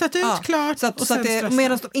spritsat ut klart så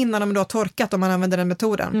att innan de då har torkat, om man använder den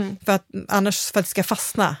metoden, för att annars, för att det ska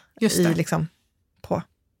fastna i liksom på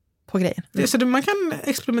grejen. Så man kan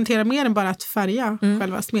experimentera mer än bara att färga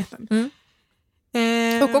själva smeten.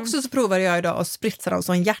 Och också så provade jag idag att spritsa dem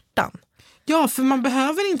som hjärtan. Ja, för man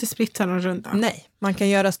behöver inte spritsa dem runda. Nej, man kan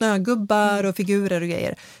göra snögubbar och figurer och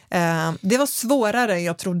grejer. Det var svårare än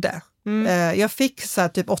jag trodde. Jag fick så här,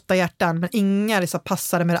 typ 8 hjärtan, men inga liksom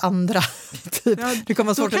passade med det andra. Typ. Det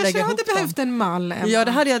kommer svårt att lägga ihop dem. Du kanske hade behövt en mall, Emma. Ja,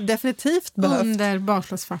 det hade jag definitivt behövt. Under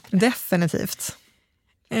bakplåtsfacket. Definitivt.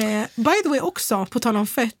 By the way, också på tal om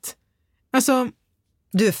fett. Alltså,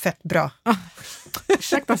 du är fett bra.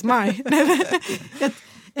 Ursäktas mig.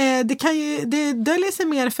 Det döljer sig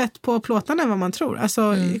mer fett på plåtan än vad man tror.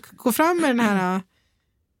 Alltså, gå fram med den här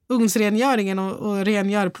ugnsrengöringen och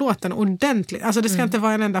rengör plåten ordentligt. Alltså det ska inte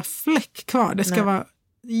vara en enda fläck kvar. Det ska vara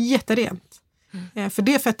jätterent. För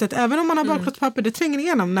det fettet, även om man har bakplåtspapper, det tränger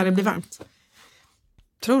igenom när det blir varmt.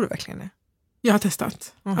 Tror du verkligen det? Jag har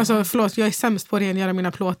testat. Alltså förlåt, jag är sämst på att rengöra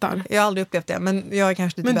mina plåtar. Jag har aldrig upplevt det, men jag är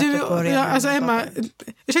kanske lite bättre på att rengöra. Alltså Emma,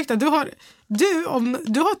 ursäkta, om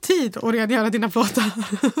du har tid att rengöra dina plåtar.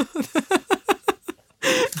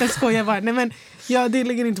 Jag skojar bara. Nej, men det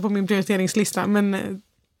ligger inte på min prioriteringslista, men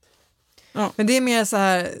men det är mer så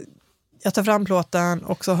här, jag tar fram plåten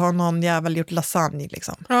och så har någon jävel gjort lasagne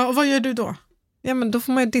liksom. Ja, och vad gör du då? Ja, men då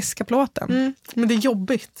får man ju diska plåten. Men det är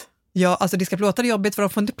jobbigt. Ja, alltså diska plåtar är jobbigt för de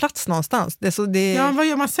får inte plats någonstans. Ja, vad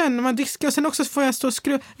gör man sen när man diskar? Och sen också får jag stå och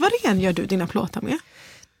skruva. Vad rengör du dina plåtar med?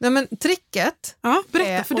 Nej, men tricket... Ja,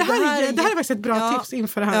 berätta. För det här är faktiskt ett bra tips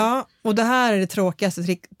inför det här. Ja, och det här är det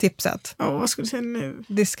tråkigaste tipset. Ja, vad skulle du säga nu?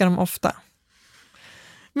 Diska dem ofta.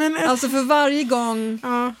 Men, alltså för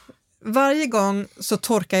varje gång så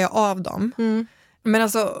torkar jag av dem. Men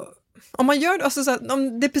alltså, om man gör alltså, så här,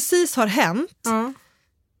 om det precis har hänt...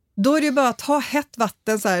 Då är det ju bara att ta hett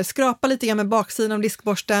vatten, så här, skrapa lite grann med baksidan av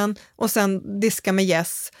diskborsten och sen diska med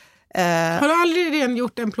jäst. Har du aldrig redan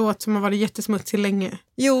gjort en plåt som har varit jättesmutsig länge?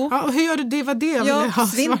 Jo. Ja, och hur gör du det? Var det jag ville ha?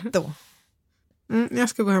 Svinto. Jag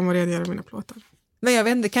ska gå hem och rengöra mina plåtar. Men jag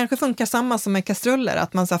vet inte, det kanske funkar samma som med kastruller,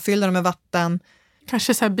 att man så här, fyller dem med vatten.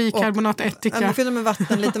 Kanske så här bikarbonat, ättika. Man fyller med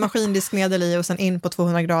vatten, lite maskindiskmedel i och sen in på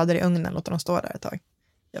 200 grader i ugnen, låter dem stå där ett tag.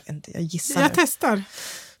 Jag vet inte, jag gissar. Jag testar.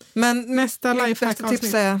 Men nästa lifehack-avsnitt.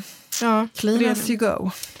 Tips är clean as you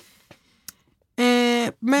go.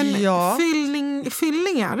 Men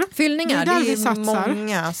fyllningar. Fyllningar, det är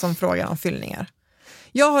många som frågar om fyllningar.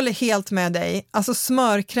 Jag håller helt med dig. Alltså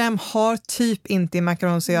smörkräm har typ inte i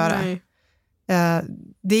macarons att göra. Nej.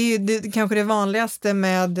 Det är ju kanske det vanligaste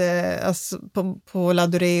med alltså, på La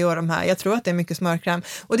Durée och de här. Jag tror att det är mycket smörkräm.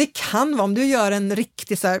 Och det kan vara om du gör en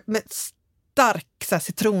riktig så här, med stark så här,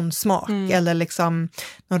 citronsmak eller liksom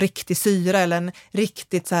någon riktig syra eller en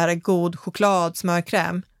riktigt så här god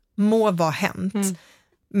chokladsmörkräm. Må vara hänt.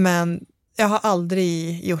 Men jag har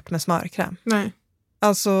aldrig gjort med smörkräm. Nej.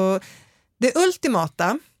 Alltså det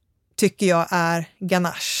ultimata tycker jag är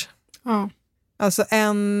ganache. Ja. Alltså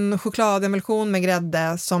en choklademulsion med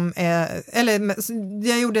grädde som är, eller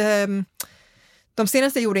jag gjorde, de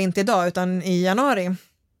senaste jag gjorde inte idag utan i januari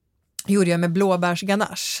gjorde jag med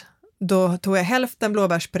blåbärsganache. Då tog jag hälften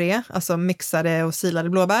blåbärspuré, alltså mixade och silade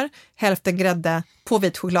blåbär, hälften grädde på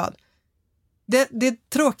vit choklad. Det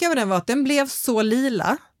tråkiga med den var att den blev så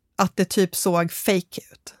lila att det typ såg fake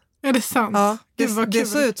ut. Är det sant? Ja, det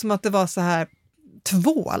såg ut som att det var så här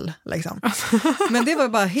tvål liksom. Men det var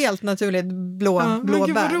bara helt naturligt blåbär. Men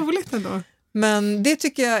gud vad roligt ändå. Men det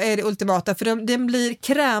tycker jag är det ultimata för den blir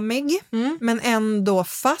krämig men ändå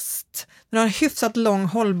fast. Den har hyfsat lång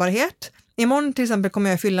hållbarhet. Imorgon till exempel kommer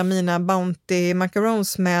jag fylla mina Bounty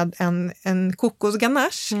macarons med en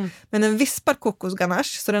kokosganache. Men en vispad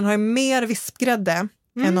kokosganache så den har mer vispgrädde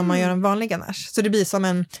än om man gör en vanlig ganache. Så det blir som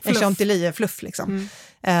en chantilly-fluff liksom.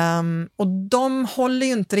 Och de håller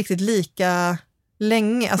ju inte riktigt lika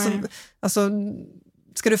länge. Alltså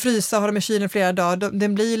ska du frysa och ha dem i kylen flera dagar,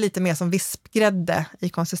 den blir ju lite mer som vispgrädde i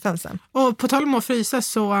konsistensen. Och på tal om att frysa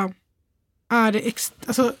så är det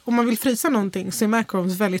alltså, om man vill frysa någonting så är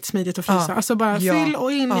macarons väldigt smidigt att frysa. Alltså bara fyll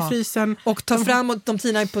och in i frysen. Och ta fram och de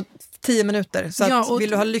tinar på 10 minuter. Så att vill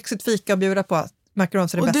du ha lyxigt fika och bjuda på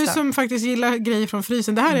macarons är det bästa. Och du som faktiskt gillar grejer från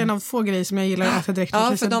frysen, det här är en av få grejer som jag gillar att äta direkt från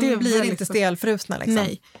frysen. Ja, för de blir inte stelfrusna liksom.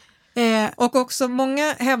 Nej. Och också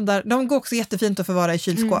många hävdar, de går också jättefint att förvara i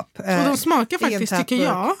kylskåp. Och de smakar faktiskt, tycker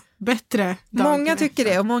jag, bättre. Många tycker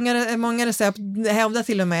det och många recept hävdar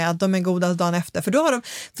till och med att de är goda dagen efter. För då har de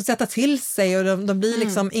fått sätta till sig och de blir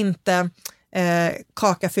liksom inte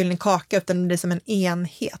fyllning kaka utan det blir som en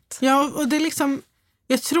enhet. Ja, och det är liksom,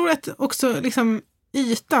 jag tror att också liksom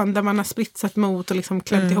ytan där man har spritsat mot och liksom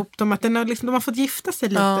klämt ihop dem, att de har fått gifta sig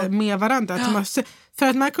lite med varandra. För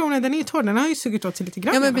att macaronen, den är ju torr, den har ju sugit åt sig lite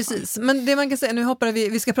grann. Ja, men precis. Men det man kan säga, nu hoppar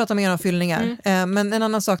vi ska prata mer om fyllningar. Men en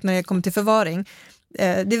annan sak när det kommer till förvaring.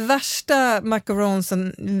 Det värsta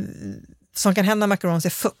macaronsen som kan hända macarons är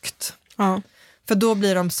fukt. Ja. För då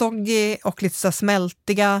blir de soggy och lite så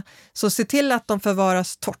smältiga. Så se till att de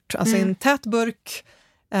förvaras torrt. Alltså i en tät burk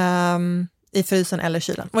i frysen eller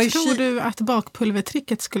kylen. Tror du att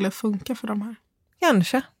bakpulvertricket skulle funka för de här?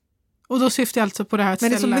 Kanske. Och då syftar jag alltså på det här att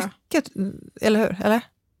men det är så mycket, eller hur? Eller?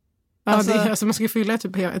 Ja, alltså man ska fylla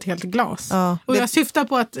typ ett helt glas. Ja, och jag syftar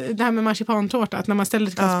på att det här med marsipantårta, att när man ställer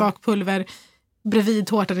ett glas bakpulver bredvid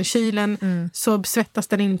tårtan i kylen så svettas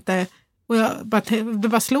den inte. Och det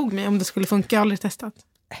bara slog mig om det skulle funka. Jag har aldrig testat.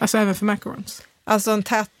 Alltså även för macarons. Alltså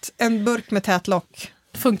en burk med tät lock.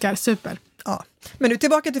 Funkar, super. Ja. Men nu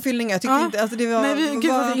tillbaka till fyllningar. Jag tyckte inte, alltså det var, nej,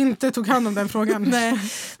 gud vad vi inte tog hand om den frågan. Nej.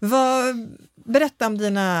 Berätta om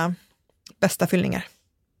dina bästa fyllningar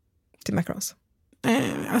till macarons.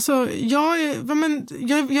 Alltså jag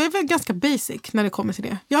är väl ganska basic när det kommer till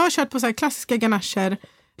det. Jag har kört på så här klassiska ganacher,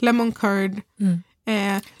 lemon curd.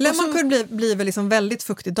 Lemon curd blir väl liksom väldigt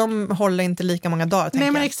fuktigt. De håller inte lika många dagar.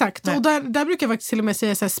 Nej, men exakt. Nej. Och där brukar jag faktiskt till och med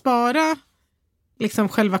säga så här, spara liksom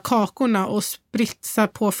själva kakorna och spritsa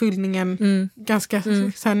på fyllningen ganska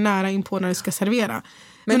så här nära in på när du ska servera.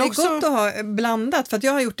 Men det är också gott att ha blandat, för att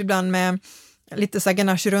jag har gjort ibland med lite så här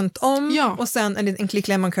ganache runt om och sen en klick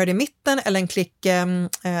lemon curd i mitten eller en klick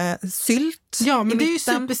sylt. Ja, men det är ju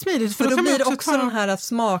supersmidigt. För då blir det också den här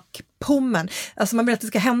smakpommen. Alltså man vill att det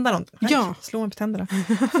ska hända något. Ja. Slå mig på tänderna.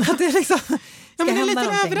 Att det liksom men det är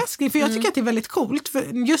lite överraskning, för jag tycker att det är väldigt coolt.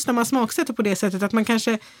 För just när man smaksätter på det sättet att man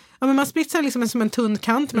kanske, men man spritsar liksom som en tunn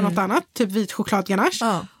kant med något annat, typ vit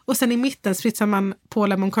chokladganache. Och sen i mitten spritsar man på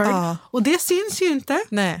lemon curd. Och det syns ju inte.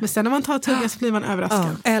 Nej. Men sen när man tar tugga så blir man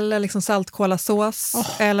överraskad. Eller liksom saltkolasås.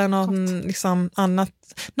 Eller någon liksom annat.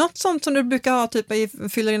 Något sånt som du brukar ha typ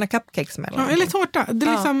fyller dina cupcakes med. Eller tårta. Det,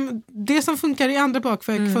 är liksom, det som funkar i andra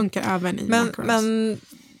bakverk funkar även i macarons. Men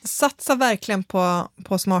satsa verkligen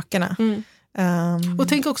på smakerna. Och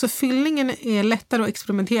tänk också, fyllningen är lättare att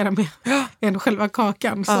experimentera med än själva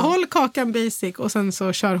kakan. Så håll kakan basic och sen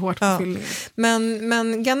så kör hårt på fyllningen.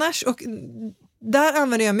 Men ganache och där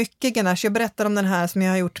använder jag mycket ganache. Jag berättar om den här som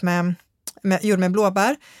jag har gjort med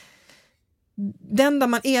blåbär. Den där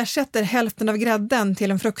man ersätter hälften av grädden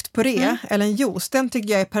till en fruktpuré eller en juice, den tycker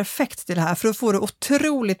jag är perfekt till det här, för då får du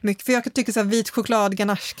otroligt mycket, för jag tycker så här, vit choklad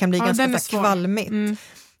ganache kan bli ganska kvalmigt.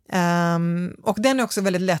 Och den är också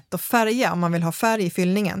väldigt lätt att färga om man vill ha färg i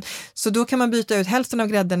fyllningen. Så då kan man byta ut hälften av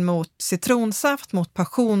grädden mot citronsaft, mot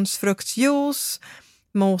passionsfruktsjuice,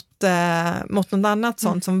 mot något annat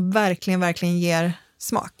sånt som verkligen ger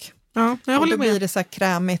smak. Ja, jag håller och då blir det så här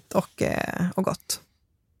krämigt och gott.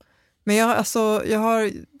 Men jag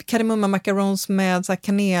har kardemumma macarons med så här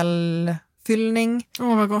kanelfyllning.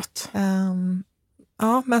 Vad gott.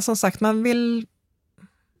 Ja, men som sagt, man vill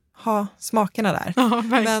ha smakerna där. Ja,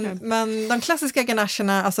 men de klassiska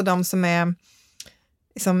ganacherna, alltså de som är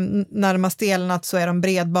liksom, när de har stelnat så är de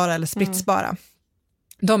bredbara eller spritsbara.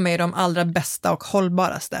 De är de allra bästa och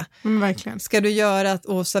hållbaraste. Verkligen. Ska du göra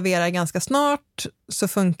och servera ganska snart så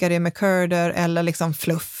funkar det med curder eller liksom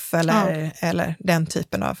fluff eller den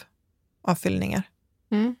typen av fyllningar.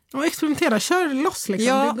 Och experimentera, kör loss liksom.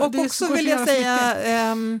 Ja, och också vill jag säga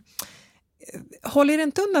håll er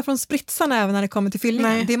inte undan från spritsarna även när det kommer till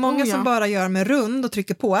fyllningen. Nej. Det är många som bara gör med rund och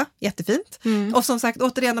trycker på, jättefint. Och som sagt,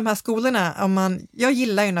 återigen de här skolorna, jag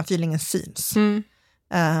gillar ju när fyllningen syns.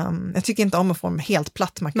 Jag tycker inte om att få en helt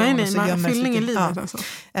platt makaron. Nej, fyllningen livet alltså.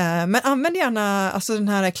 Men använd gärna alltså den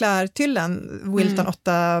här klärtyllen, Wilton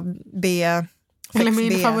 8B. Eller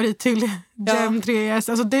min favorittyll, Gem 3S.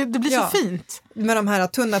 Alltså det blir så fint. Med de här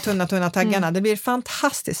tunna taggarna. Det blir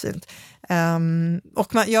fantastiskt fint.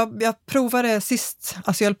 Och jag provade sist,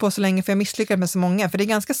 alltså jag höll på så länge för jag misslyckades med så många. För det är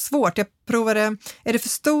ganska svårt. Jag provade, är det för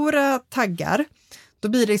stora taggar, då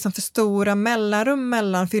blir det liksom för stora mellanrum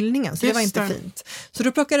mellan fyllningen. Så det var inte fint. Så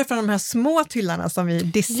då plockade jag från de här små tyllarna som vi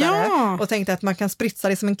dissade och tänkte att man kan spritsa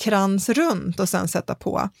det som en krans runt och sen sätta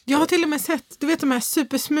på. Jag har till och med sett, du vet de här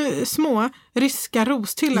supersmå ryska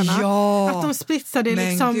rostyllarna. Att de spritsar det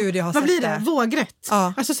liksom, vad blir det? Vågrätt.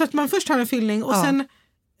 Ja. Alltså så att man först har en fyllning och sen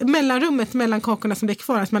mellanrummet mellan kakorna som det är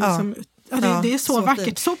kvar, att man liksom... Ja, det är så vackert,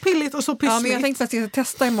 fint. Så pilligt och så pyssligt. Ja, men jag tänkte att jag ska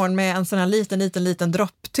testa imorgon med en sån här liten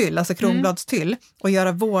dropptyll, alltså kronbladstyll, och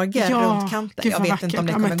göra vågor runt kanten. Jag vet inte om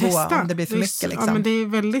det kommer gå, om det blir för mycket. Liksom. Ja, men det är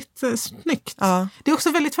väldigt snyggt. Ja. Det är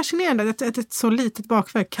också väldigt fascinerande att ett så litet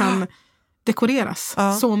bakverk kan dekoreras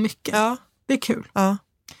så mycket. Ja. Det är kul. Ja.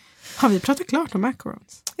 Har vi pratat klart om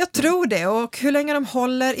macarons? Jag tror det, och hur länge de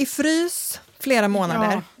håller i frys? Flera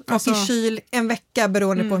månader. Alltså, och i kyl en vecka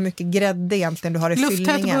beroende på hur mycket grädde egentligen du har i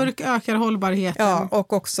fyllningen. Lufttät burk ökar hållbarheten. Ja,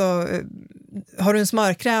 och också har du en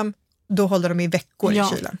smörkräm, då håller de i veckor i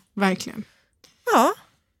kylen. Verkligen. Ja.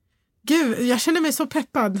 Gud, jag känner mig så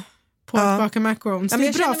peppad på att baka macarons. Det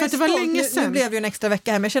är bra, för att det var länge sedan. Nu blev det en extra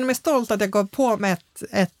vecka här, men jag känner mig stolt att jag gav på med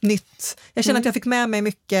ett nytt... Jag känner att jag fick med mig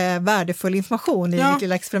mycket värdefull information i mitt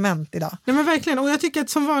lilla experiment idag. Nej, men verkligen. Och jag tycker att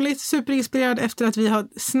som vanligt superinspirerad efter att vi har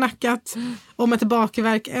snackat om ett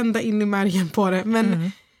bakverk ända in i märgen på det.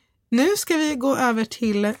 Men nu ska vi gå över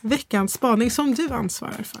till veckans spaning som du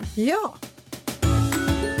ansvarar för. Ja.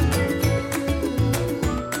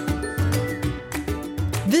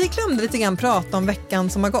 Vi glömde lite grann prata om veckan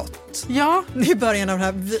som har gått. Ja. I början av det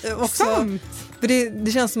här. Också, för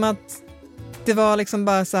det känns som att det var liksom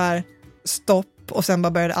bara så här stopp och sen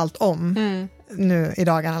bara började allt om nu i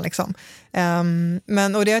dagarna liksom.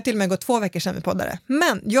 Och det har till och med gått 2 veckor sedan vi poddade.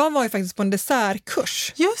 Men jag var ju faktiskt på en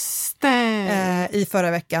dessertkurs. Just det! I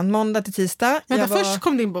förra veckan, måndag till tisdag. Först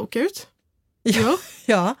kom din bok ut. Ja.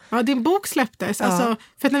 Ja, din bok släpptes. Ja. Alltså,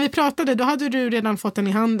 för att när vi pratade, då hade du redan fått den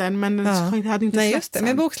i handen, men den hade inte släppts. Just det.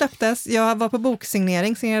 Min bok släpptes. Jag var på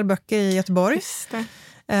boksignering, signerade böcker i Göteborg. Just det.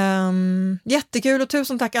 Jättekul, och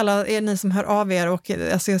tusen tack alla ni som hör av er, och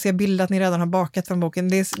alltså, jag ser bilder att ni redan har bakat från boken.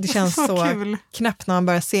 Det känns så knäppt när man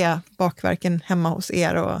börjar se bakverken hemma hos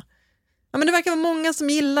er. Och, men det verkar vara många som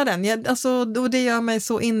gillar den. Och det gör mig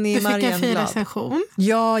så in i Marianne. Du fick en fin recension.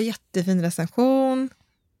 Ja, jättefin recension.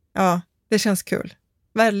 Ja, det känns kul.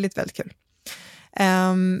 Väldigt, väldigt kul.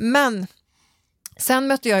 Men sen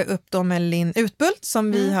mötte jag upp då med Linn Utbult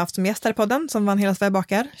som vi har haft som gäst här i podden, som vann Hela Sverige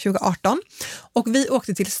bakar 2018. Och vi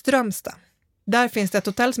åkte till Strömstad. Där finns det ett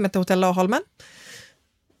hotell som heter Hotell Laholmen.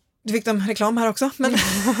 Du fick de reklam här också.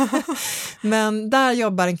 Men där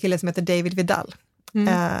jobbar en kille som heter David Vidal.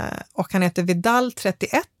 Och han heter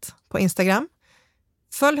Vidal31 på Instagram.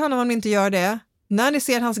 Följ honom om ni inte gör det. När ni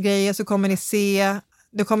ser hans grejer så kommer ni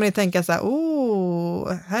då kommer ni tänka så här,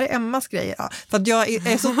 här är Emmas grejer. Ja, för att jag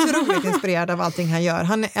är så otroligt inspirerad av allting han gör.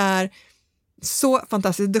 Han är så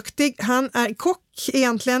fantastiskt duktig. Han är kock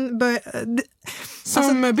egentligen.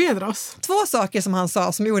 Som Bedros. 2 saker som han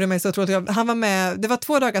sa som gjorde mig så otroligt. Han var med, det var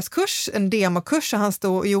 2 dagars kurs, en demokurs, och han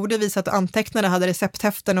stod och gjorde, visade och antecknade, hade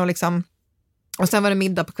recepthäften och liksom, och sen var det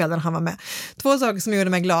middag på kvällen han var med. 2 saker som gjorde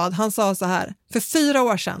mig glad. Han sa så här: för 4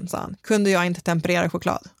 år sedan, sa han, kunde jag inte temperera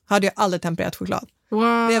choklad. Hade jag aldrig tempererat choklad.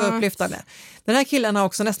 What? Det var upplyftande. Den här killen har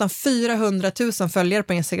också nästan 400 000 följare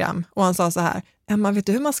på Instagram, och han sa så här: Emma, vet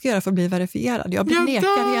du hur man ska göra för att bli verifierad? Jag blir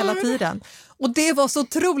nekad hela tiden. Och det var så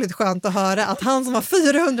otroligt skönt att höra att han som har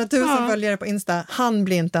 400 000 följare på Insta, han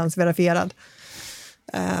blir inte ens verifierad.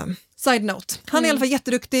 Side note. Han är i alla fall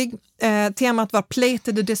jätteduktig. Temat var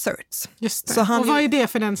plated desserts. Just det. Så han, och vad är det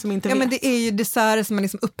för den som inte vet? Men det är ju desserter som är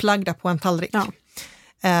liksom upplagda på en tallrik.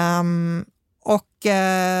 Ja. Och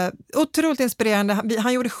otroligt inspirerande.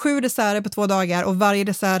 Han gjorde 7 desserter på 2 dagar, och varje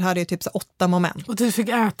dessert hade ju typ så 8 moment. Och du fick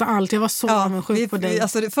äta allt. Jag var så avundsjuk på dig.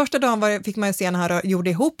 Alltså, första dagen fick man ju se när han gjorde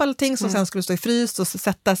ihop allting som sen skulle stå i frys och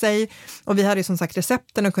sätta sig. Och vi hade ju som sagt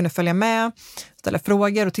recepten och kunde följa med, ställa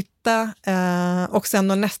frågor och titta. Och sen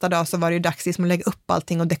då nästa dag så var det ju dags liksom att lägga upp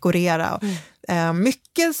allting och dekorera.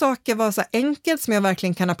 Mycket saker var så enkelt som jag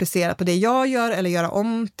verkligen kan applicera på det jag gör eller göra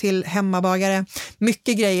om till hemmabagare.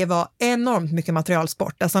 Mycket grejer var enormt mycket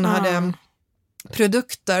materialsport. Alltså han hade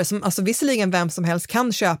produkter som alltså visserligen vem som helst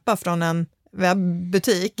kan köpa från en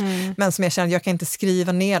webbutik, men som jag känner att jag kan inte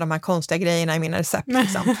skriva ner de här konstiga grejerna i mina recept.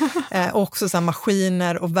 Liksom. Och också så här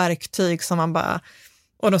maskiner och verktyg som man bara...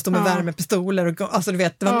 Och de stod med värmepistoler och alltså du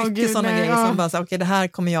vet, det var mycket sådana grejer som bara så okej, det här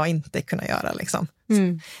kommer jag inte kunna göra liksom.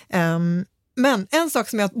 Men en sak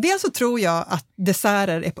som dels så tror jag att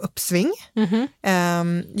desserter är på uppsving.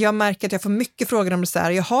 Jag märker att jag får mycket frågor om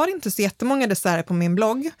desserter. Jag har inte så jättemånga desserter på min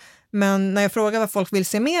blogg, men när jag frågar vad folk vill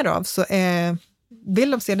se mer av så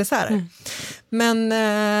vill de se desserter. Men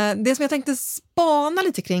det som jag tänkte spana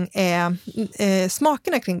lite kring är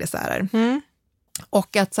smakerna kring desserter.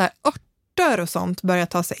 Och att så här, örter och sånt börjar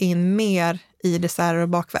ta sig in mer i desserter och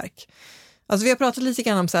bakverk. Alltså vi har pratat lite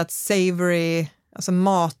grann om så att savory, alltså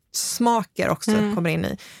matsmaker också kommer in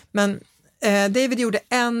i. Men David gjorde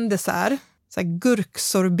en dessert, så här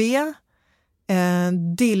gurksorbet,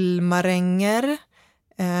 dillmaränger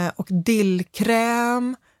och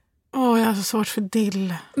dillkräm. Jag har så svårt för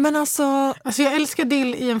dill. Men alltså jag älskar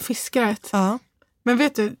dill i en fiskrätt. Ja. Men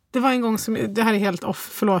vet du, det var en gång som, det här är helt off,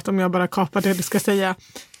 förlåt om jag bara kapar det du ska säga.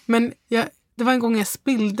 Men det var en gång jag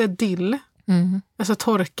spillde dill, alltså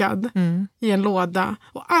torkad, i en låda.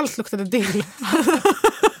 Och allt luktade dill.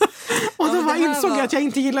 Och då insåg jag att jag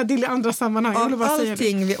inte gillar dill i andra sammanhang. Av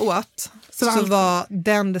allting vi åt så var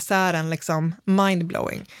den desserten liksom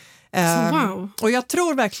mindblowing. Wow. Och jag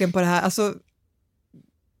tror verkligen på det här. Alltså,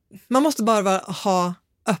 man måste bara ha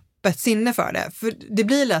öppet sinne för det. För det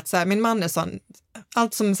blir lätt så här, min man är sån,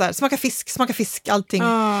 allt som så här, smaka fisk, allting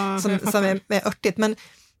som är örtigt. Men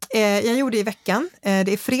jag gjorde i veckan,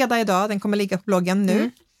 det är fredag idag, den kommer ligga på bloggen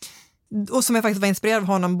nu. Och som jag faktiskt var inspirerad av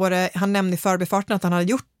honom, han nämnde i förbifarten att han hade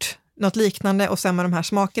gjort något liknande och sen med de här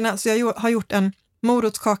smakerna. Så jag har gjort en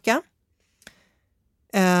morotskaka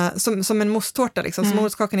som en mosttårta liksom, så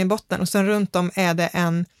morotskakan är i botten och sen runt om är det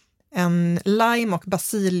en lime och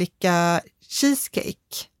basilika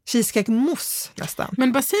cheesecake mousse nästan.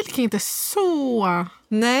 Men basilika är inte så...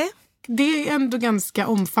 Nej. Det är ändå ganska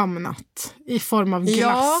omfamnat i form av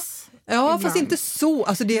glass. Ja, fast inte så.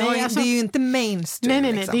 Alltså det är ju inte mainstream.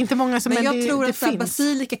 Nej, liksom. det är inte många som... Men jag tror att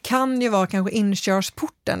basilika kan ju vara kanske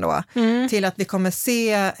inkörsporten då till att vi kommer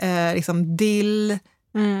se liksom dill,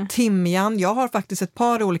 timjan. Jag har faktiskt ett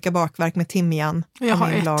par olika bakverk med timjan. Jag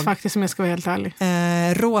har ett faktiskt som jag ska vara helt ärlig.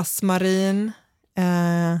 Rosmarin,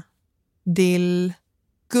 dill,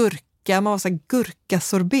 gurka. Man var så här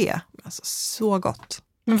gurkasorbet. Alltså så gott.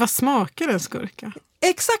 Men vad smakar en gurka?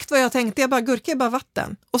 Exakt vad jag tänkte. Gurka är bara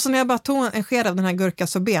vatten. Och så när jag bara tog en sked av den här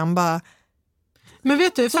gurkasorbeten bara... Men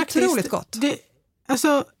vet du, så faktiskt... otroligt gott.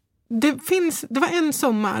 Det var en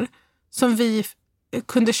sommar som vi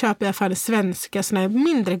kunde köpa i affärer svenska såna här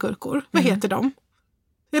mindre gurkor. Vad heter de?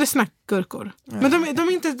 Är det snackgurkor? Ja. Men de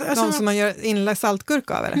är inte... Alltså, de som man gör inlagd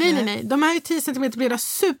saltgurka av, eller? Nej. De här är 10 cm breda,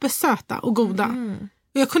 supersöta och goda.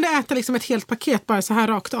 Jag kunde äta liksom ett helt paket bara så här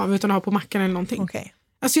rakt av utan att ha på mackan eller någonting. Okay.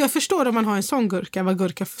 Alltså jag förstår om man har en sån gurka, vad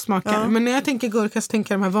gurka smakar. Ja. Men när jag tänker gurka så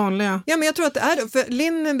tänker jag de här vanliga. Ja, men jag tror att det är, för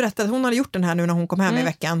Linn berättade att hon hade gjort den här nu när hon kom hem i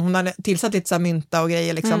veckan. Hon hade tillsatt lite så här mynta och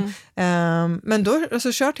grejer liksom. Men då alltså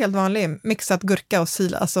kört helt vanlig mixat gurka och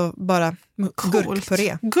sil, alltså bara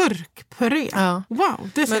gurkpuré. Gurkpuré? Ja. Wow,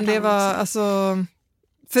 det men det var alltså...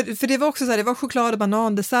 För det var också så här, det var choklad och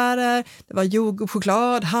banandesserter, det var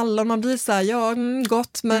jordgubbschoklad, hallon, man blir så här,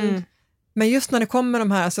 gott, men just när det kommer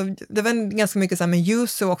de här, alltså, det var ganska mycket så här med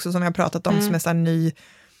yuzu också som jag pratat om som är så här ny,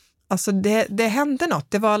 alltså det hände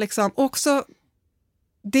något, det var liksom också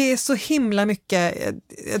det är så himla mycket.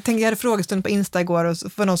 Jag tänkte jag hade frågestund på Insta igår och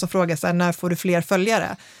för någon som frågar så här, när får du fler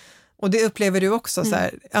följare? Och det upplever du också så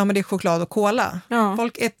här, ja men det är choklad och cola. Ja.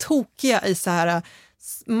 Folk är tokiga i så här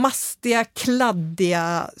mastiga,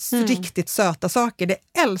 kladdiga, riktigt söta saker. Det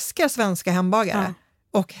älskar svenska hembagare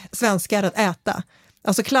och svenskar att äta.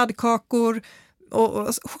 Alltså kladdkakor och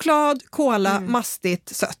choklad, cola,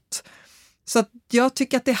 mastigt, sött. Så att jag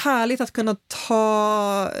tycker att det är härligt att kunna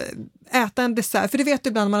äta en dessert. För det vet du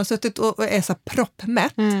ibland när man har suttit och är så här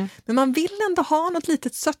proppmätt. Men man vill ändå ha något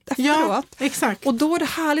litet sött efteråt. Ja, exakt. Och då är det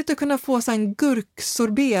härligt att kunna få så en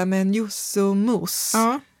gurksorbet med en juice och mousse.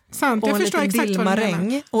 Ja, sant. Jag och en förstår liten exakt vad du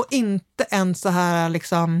menar. Och inte en så här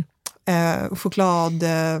liksom choklad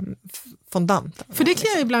fondant. För det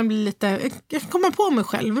kan jag ibland bli lite... Jag kommer på mig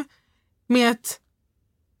själv med att...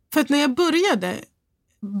 För att när jag började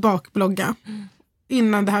bakblogga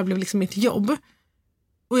innan det här blev liksom mitt jobb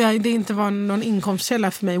och det inte var någon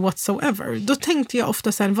inkomstkälla för mig whatsoever, då tänkte jag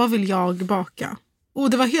ofta så här, vad vill jag baka? Och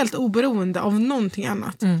det var helt oberoende av någonting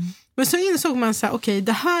annat. Men så insåg man så här, okej,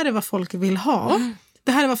 det här är vad folk vill ha.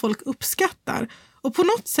 Det här är vad folk uppskattar. Och på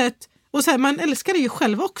något sätt, och så här, man älskar det ju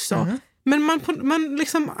själv också. Men man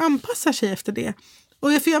liksom anpassar sig efter det.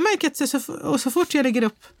 Och för jag märker att så fort jag lägger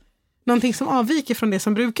upp någonting som avviker från det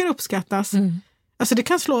som brukar uppskattas, alltså det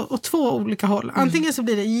kan slå åt 2 olika håll. Antingen så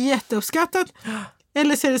blir det jätteuppskattat,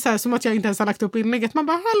 eller så är det så här som att jag inte ens har lagt upp inlägget. Man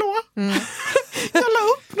bara, hallå, jag la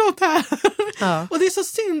upp något här. Ja. Och det är så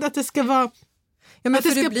synd att det ska vara... Ja, men att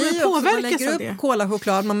det ska bli påverkas man lägger upp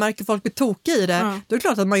kola-choklad, man märker folk blir tokiga i det. Ja. Då är det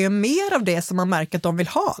klart att man gör mer av det som man märker att de vill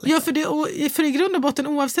ha. Liksom. Ja, för i grund och botten,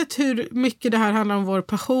 oavsett hur mycket det här handlar om vår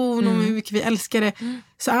passion och hur mycket vi älskar det,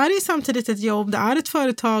 så är det samtidigt ett jobb, det är ett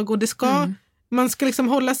företag och det ska... Man ska liksom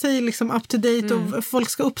hålla sig liksom up to date och folk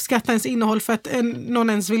ska uppskatta ens innehåll för att någon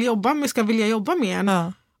ens ska vilja jobba med en.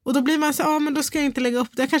 Ja. Och då blir man så, men då ska jag inte lägga upp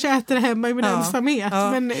det. Jag kanske äter det hemma i min ensamhet.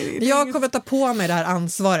 Ja. Men jag kommer att ta på mig det här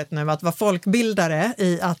ansvaret nu att vara folkbildare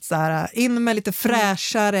i att så här, in med lite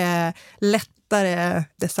fräschare, lättare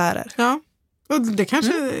desserter. Ja, och det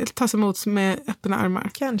kanske tas emot med öppna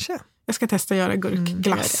armar. Kanske. Jag ska testa att göra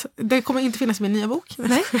gurkglass. Det kommer inte finnas i min nya bok.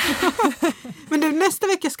 Nej. Men nästa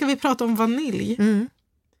vecka ska vi prata om vanilj.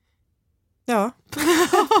 Ja,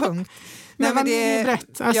 punkt. Men det är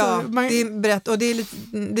brett. Alltså, det är brett och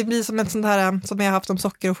det blir som ett sånt här som jag har haft om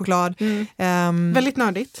socker och choklad. Väldigt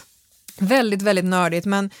nördigt. Väldigt, väldigt nördigt.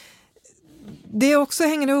 Men det också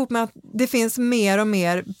hänger ihop med att det finns mer och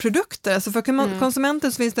mer produkter. Alltså för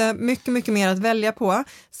konsumenten så finns det mycket, mycket mer att välja på.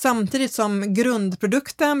 Samtidigt som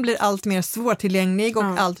grundprodukten blir allt mer svårtillgänglig och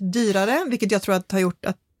allt dyrare. Vilket jag tror att har gjort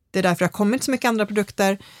att det är därför det har kommit så mycket andra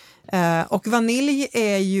produkter. Och vanilj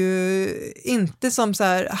är ju inte som så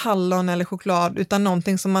här hallon eller choklad utan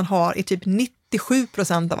någonting som man har i typ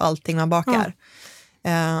 97% av allting man bakar.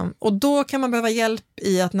 Och då kan man behöva hjälp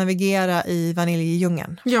i att navigera i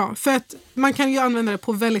vaniljdjungeln. Ja, för att man kan ju använda det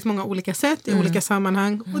på väldigt många olika sätt i olika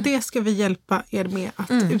sammanhang och det ska vi hjälpa er med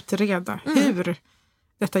att utreda hur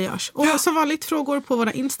detta görs. Och som vanligt frågor på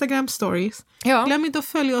våra Instagram stories. Ja. Glöm inte att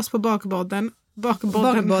följa oss på Bakpodden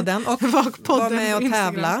och var med och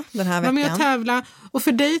tävla den här veckan. Var med och tävla. Och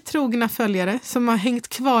för dig trogna följare som har hängt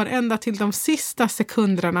kvar ända till de sista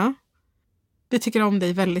sekunderna. Vi tycker om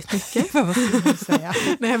dig väldigt mycket. Vad skulle du säga?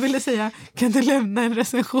 Nej, jag ville säga, kan du lämna en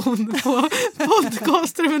recension på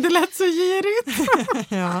podcaster? Men det lät så girigt.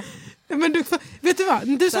 Ja. Men vet du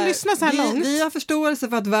vad? Du som lyssnar så här långt. Vi har förståelse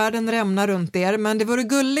för att världen rämnar runt er, men det vore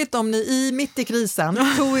gulligt om ni mitt i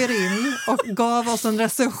krisen tog er in och gav oss en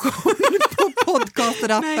recension på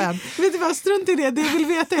podcasterappen. Nej, vet du vad? Strunt i det. Det jag vill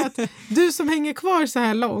veta är att du som hänger kvar så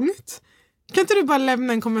här långt, kan inte du bara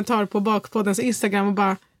lämna en kommentar på Bakpoddens Instagram och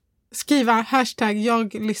bara skriva hashtag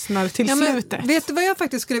jag lyssnar till slutet. Vet du vad jag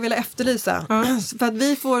faktiskt skulle vilja efterlysa? För att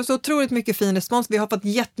vi får så otroligt mycket fin respons. Vi har fått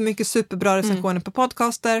jättemycket superbra recensioner på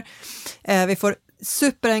podcaster. Vi får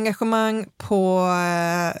superengagemang på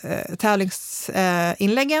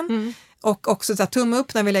tävlingsinläggen. Och också så här, tumme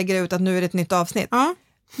upp när vi lägger ut att nu är det ett nytt avsnitt.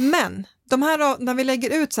 Men de här, när vi lägger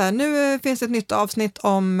ut så här, nu finns det ett nytt avsnitt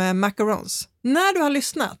om macarons. När du har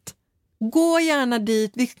lyssnat, gå gärna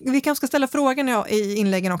dit. Vi kanske ska ställa frågan i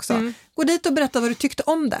inläggen också. Gå dit och berätta vad du tyckte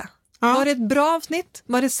om det. Var det ett bra avsnitt?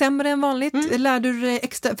 Var det sämre än vanligt? Lärde du dig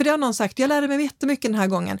extra? För det har någon sagt, jag lärde mig jättemycket den här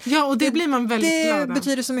gången. Ja, och det blir man väldigt glad av. Det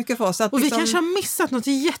betyder så mycket för oss. Att och vi kanske har missat något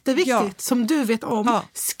jätteviktigt som du vet om.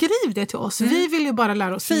 Skriv det till oss. Vi vill ju bara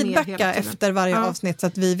lära oss feedbacka mer hela tiden. Efter varje avsnitt så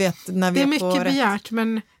att vi vet när vi är på rätt. Det är mycket begärt,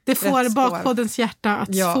 men Det får Bakpoddens hjärta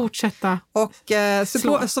att fortsätta. Och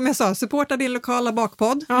som jag sa, supporta din lokala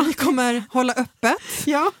bakpodd. Ja. Vi kommer hålla öppet.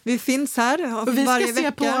 Ja. Vi finns här och vi ska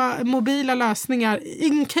se på mobila lösningar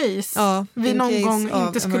in case vi någon gång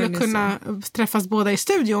inte skulle kunna träffas båda i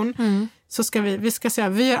studion. Så ska vi ska säga,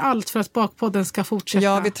 vi gör allt för att Bakpodden ska fortsätta.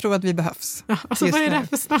 Ja, vi tror att vi behövs. Ja, alltså vad är det här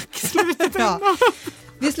för snack? Slutet.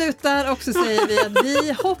 Vi slutar och så säger vi att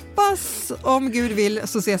vi hoppas, om Gud vill,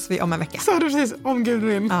 så ses vi om en vecka. Så du precis, om Gud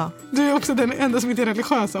vill. Ja. Du är också den enda som inte är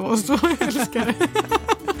religiös av oss, så jag älskar det.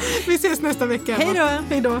 Vi ses nästa vecka. Hej då!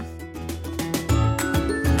 Hej då!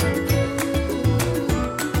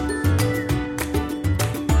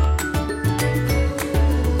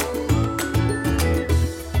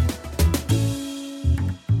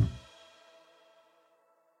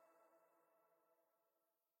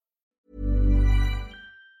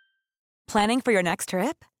 Planning for your next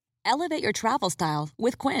trip? Elevate your travel style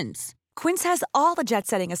with Quince. Quince has all the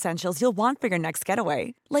jet-setting essentials you'll want for your next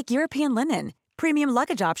getaway, like European linen, premium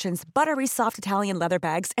luggage options, buttery soft Italian leather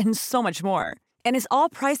bags, and so much more. And is all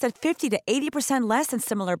priced at 50 to 80% less than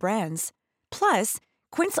similar brands. Plus,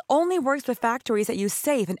 Quince only works with factories that use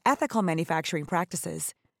safe and ethical manufacturing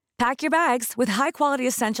practices. Pack your bags with high-quality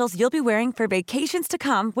essentials you'll be wearing for vacations to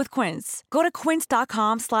come with Quince. Go to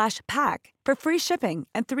quince.com/pack for free shipping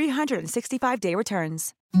and 365-day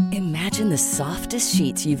returns. Imagine the softest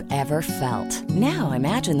sheets you've ever felt. Now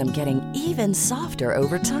imagine them getting even softer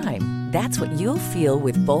over time. That's what you'll feel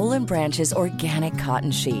with Boll & Branch's organic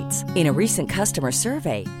cotton sheets. In a recent customer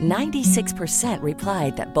survey, 96%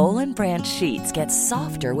 replied that Boll & Branch sheets get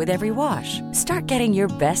softer with every wash. Start getting your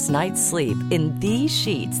best night's sleep in these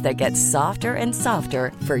sheets that get softer and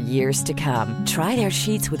softer for years to come. Try their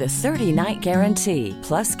sheets with a 30-night guarantee.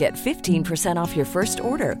 Plus, get 15% off your first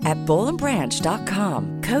order at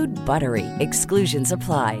bollandbranch.com. Code BUTTERY. Exclusions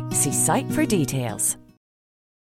apply. See site for details.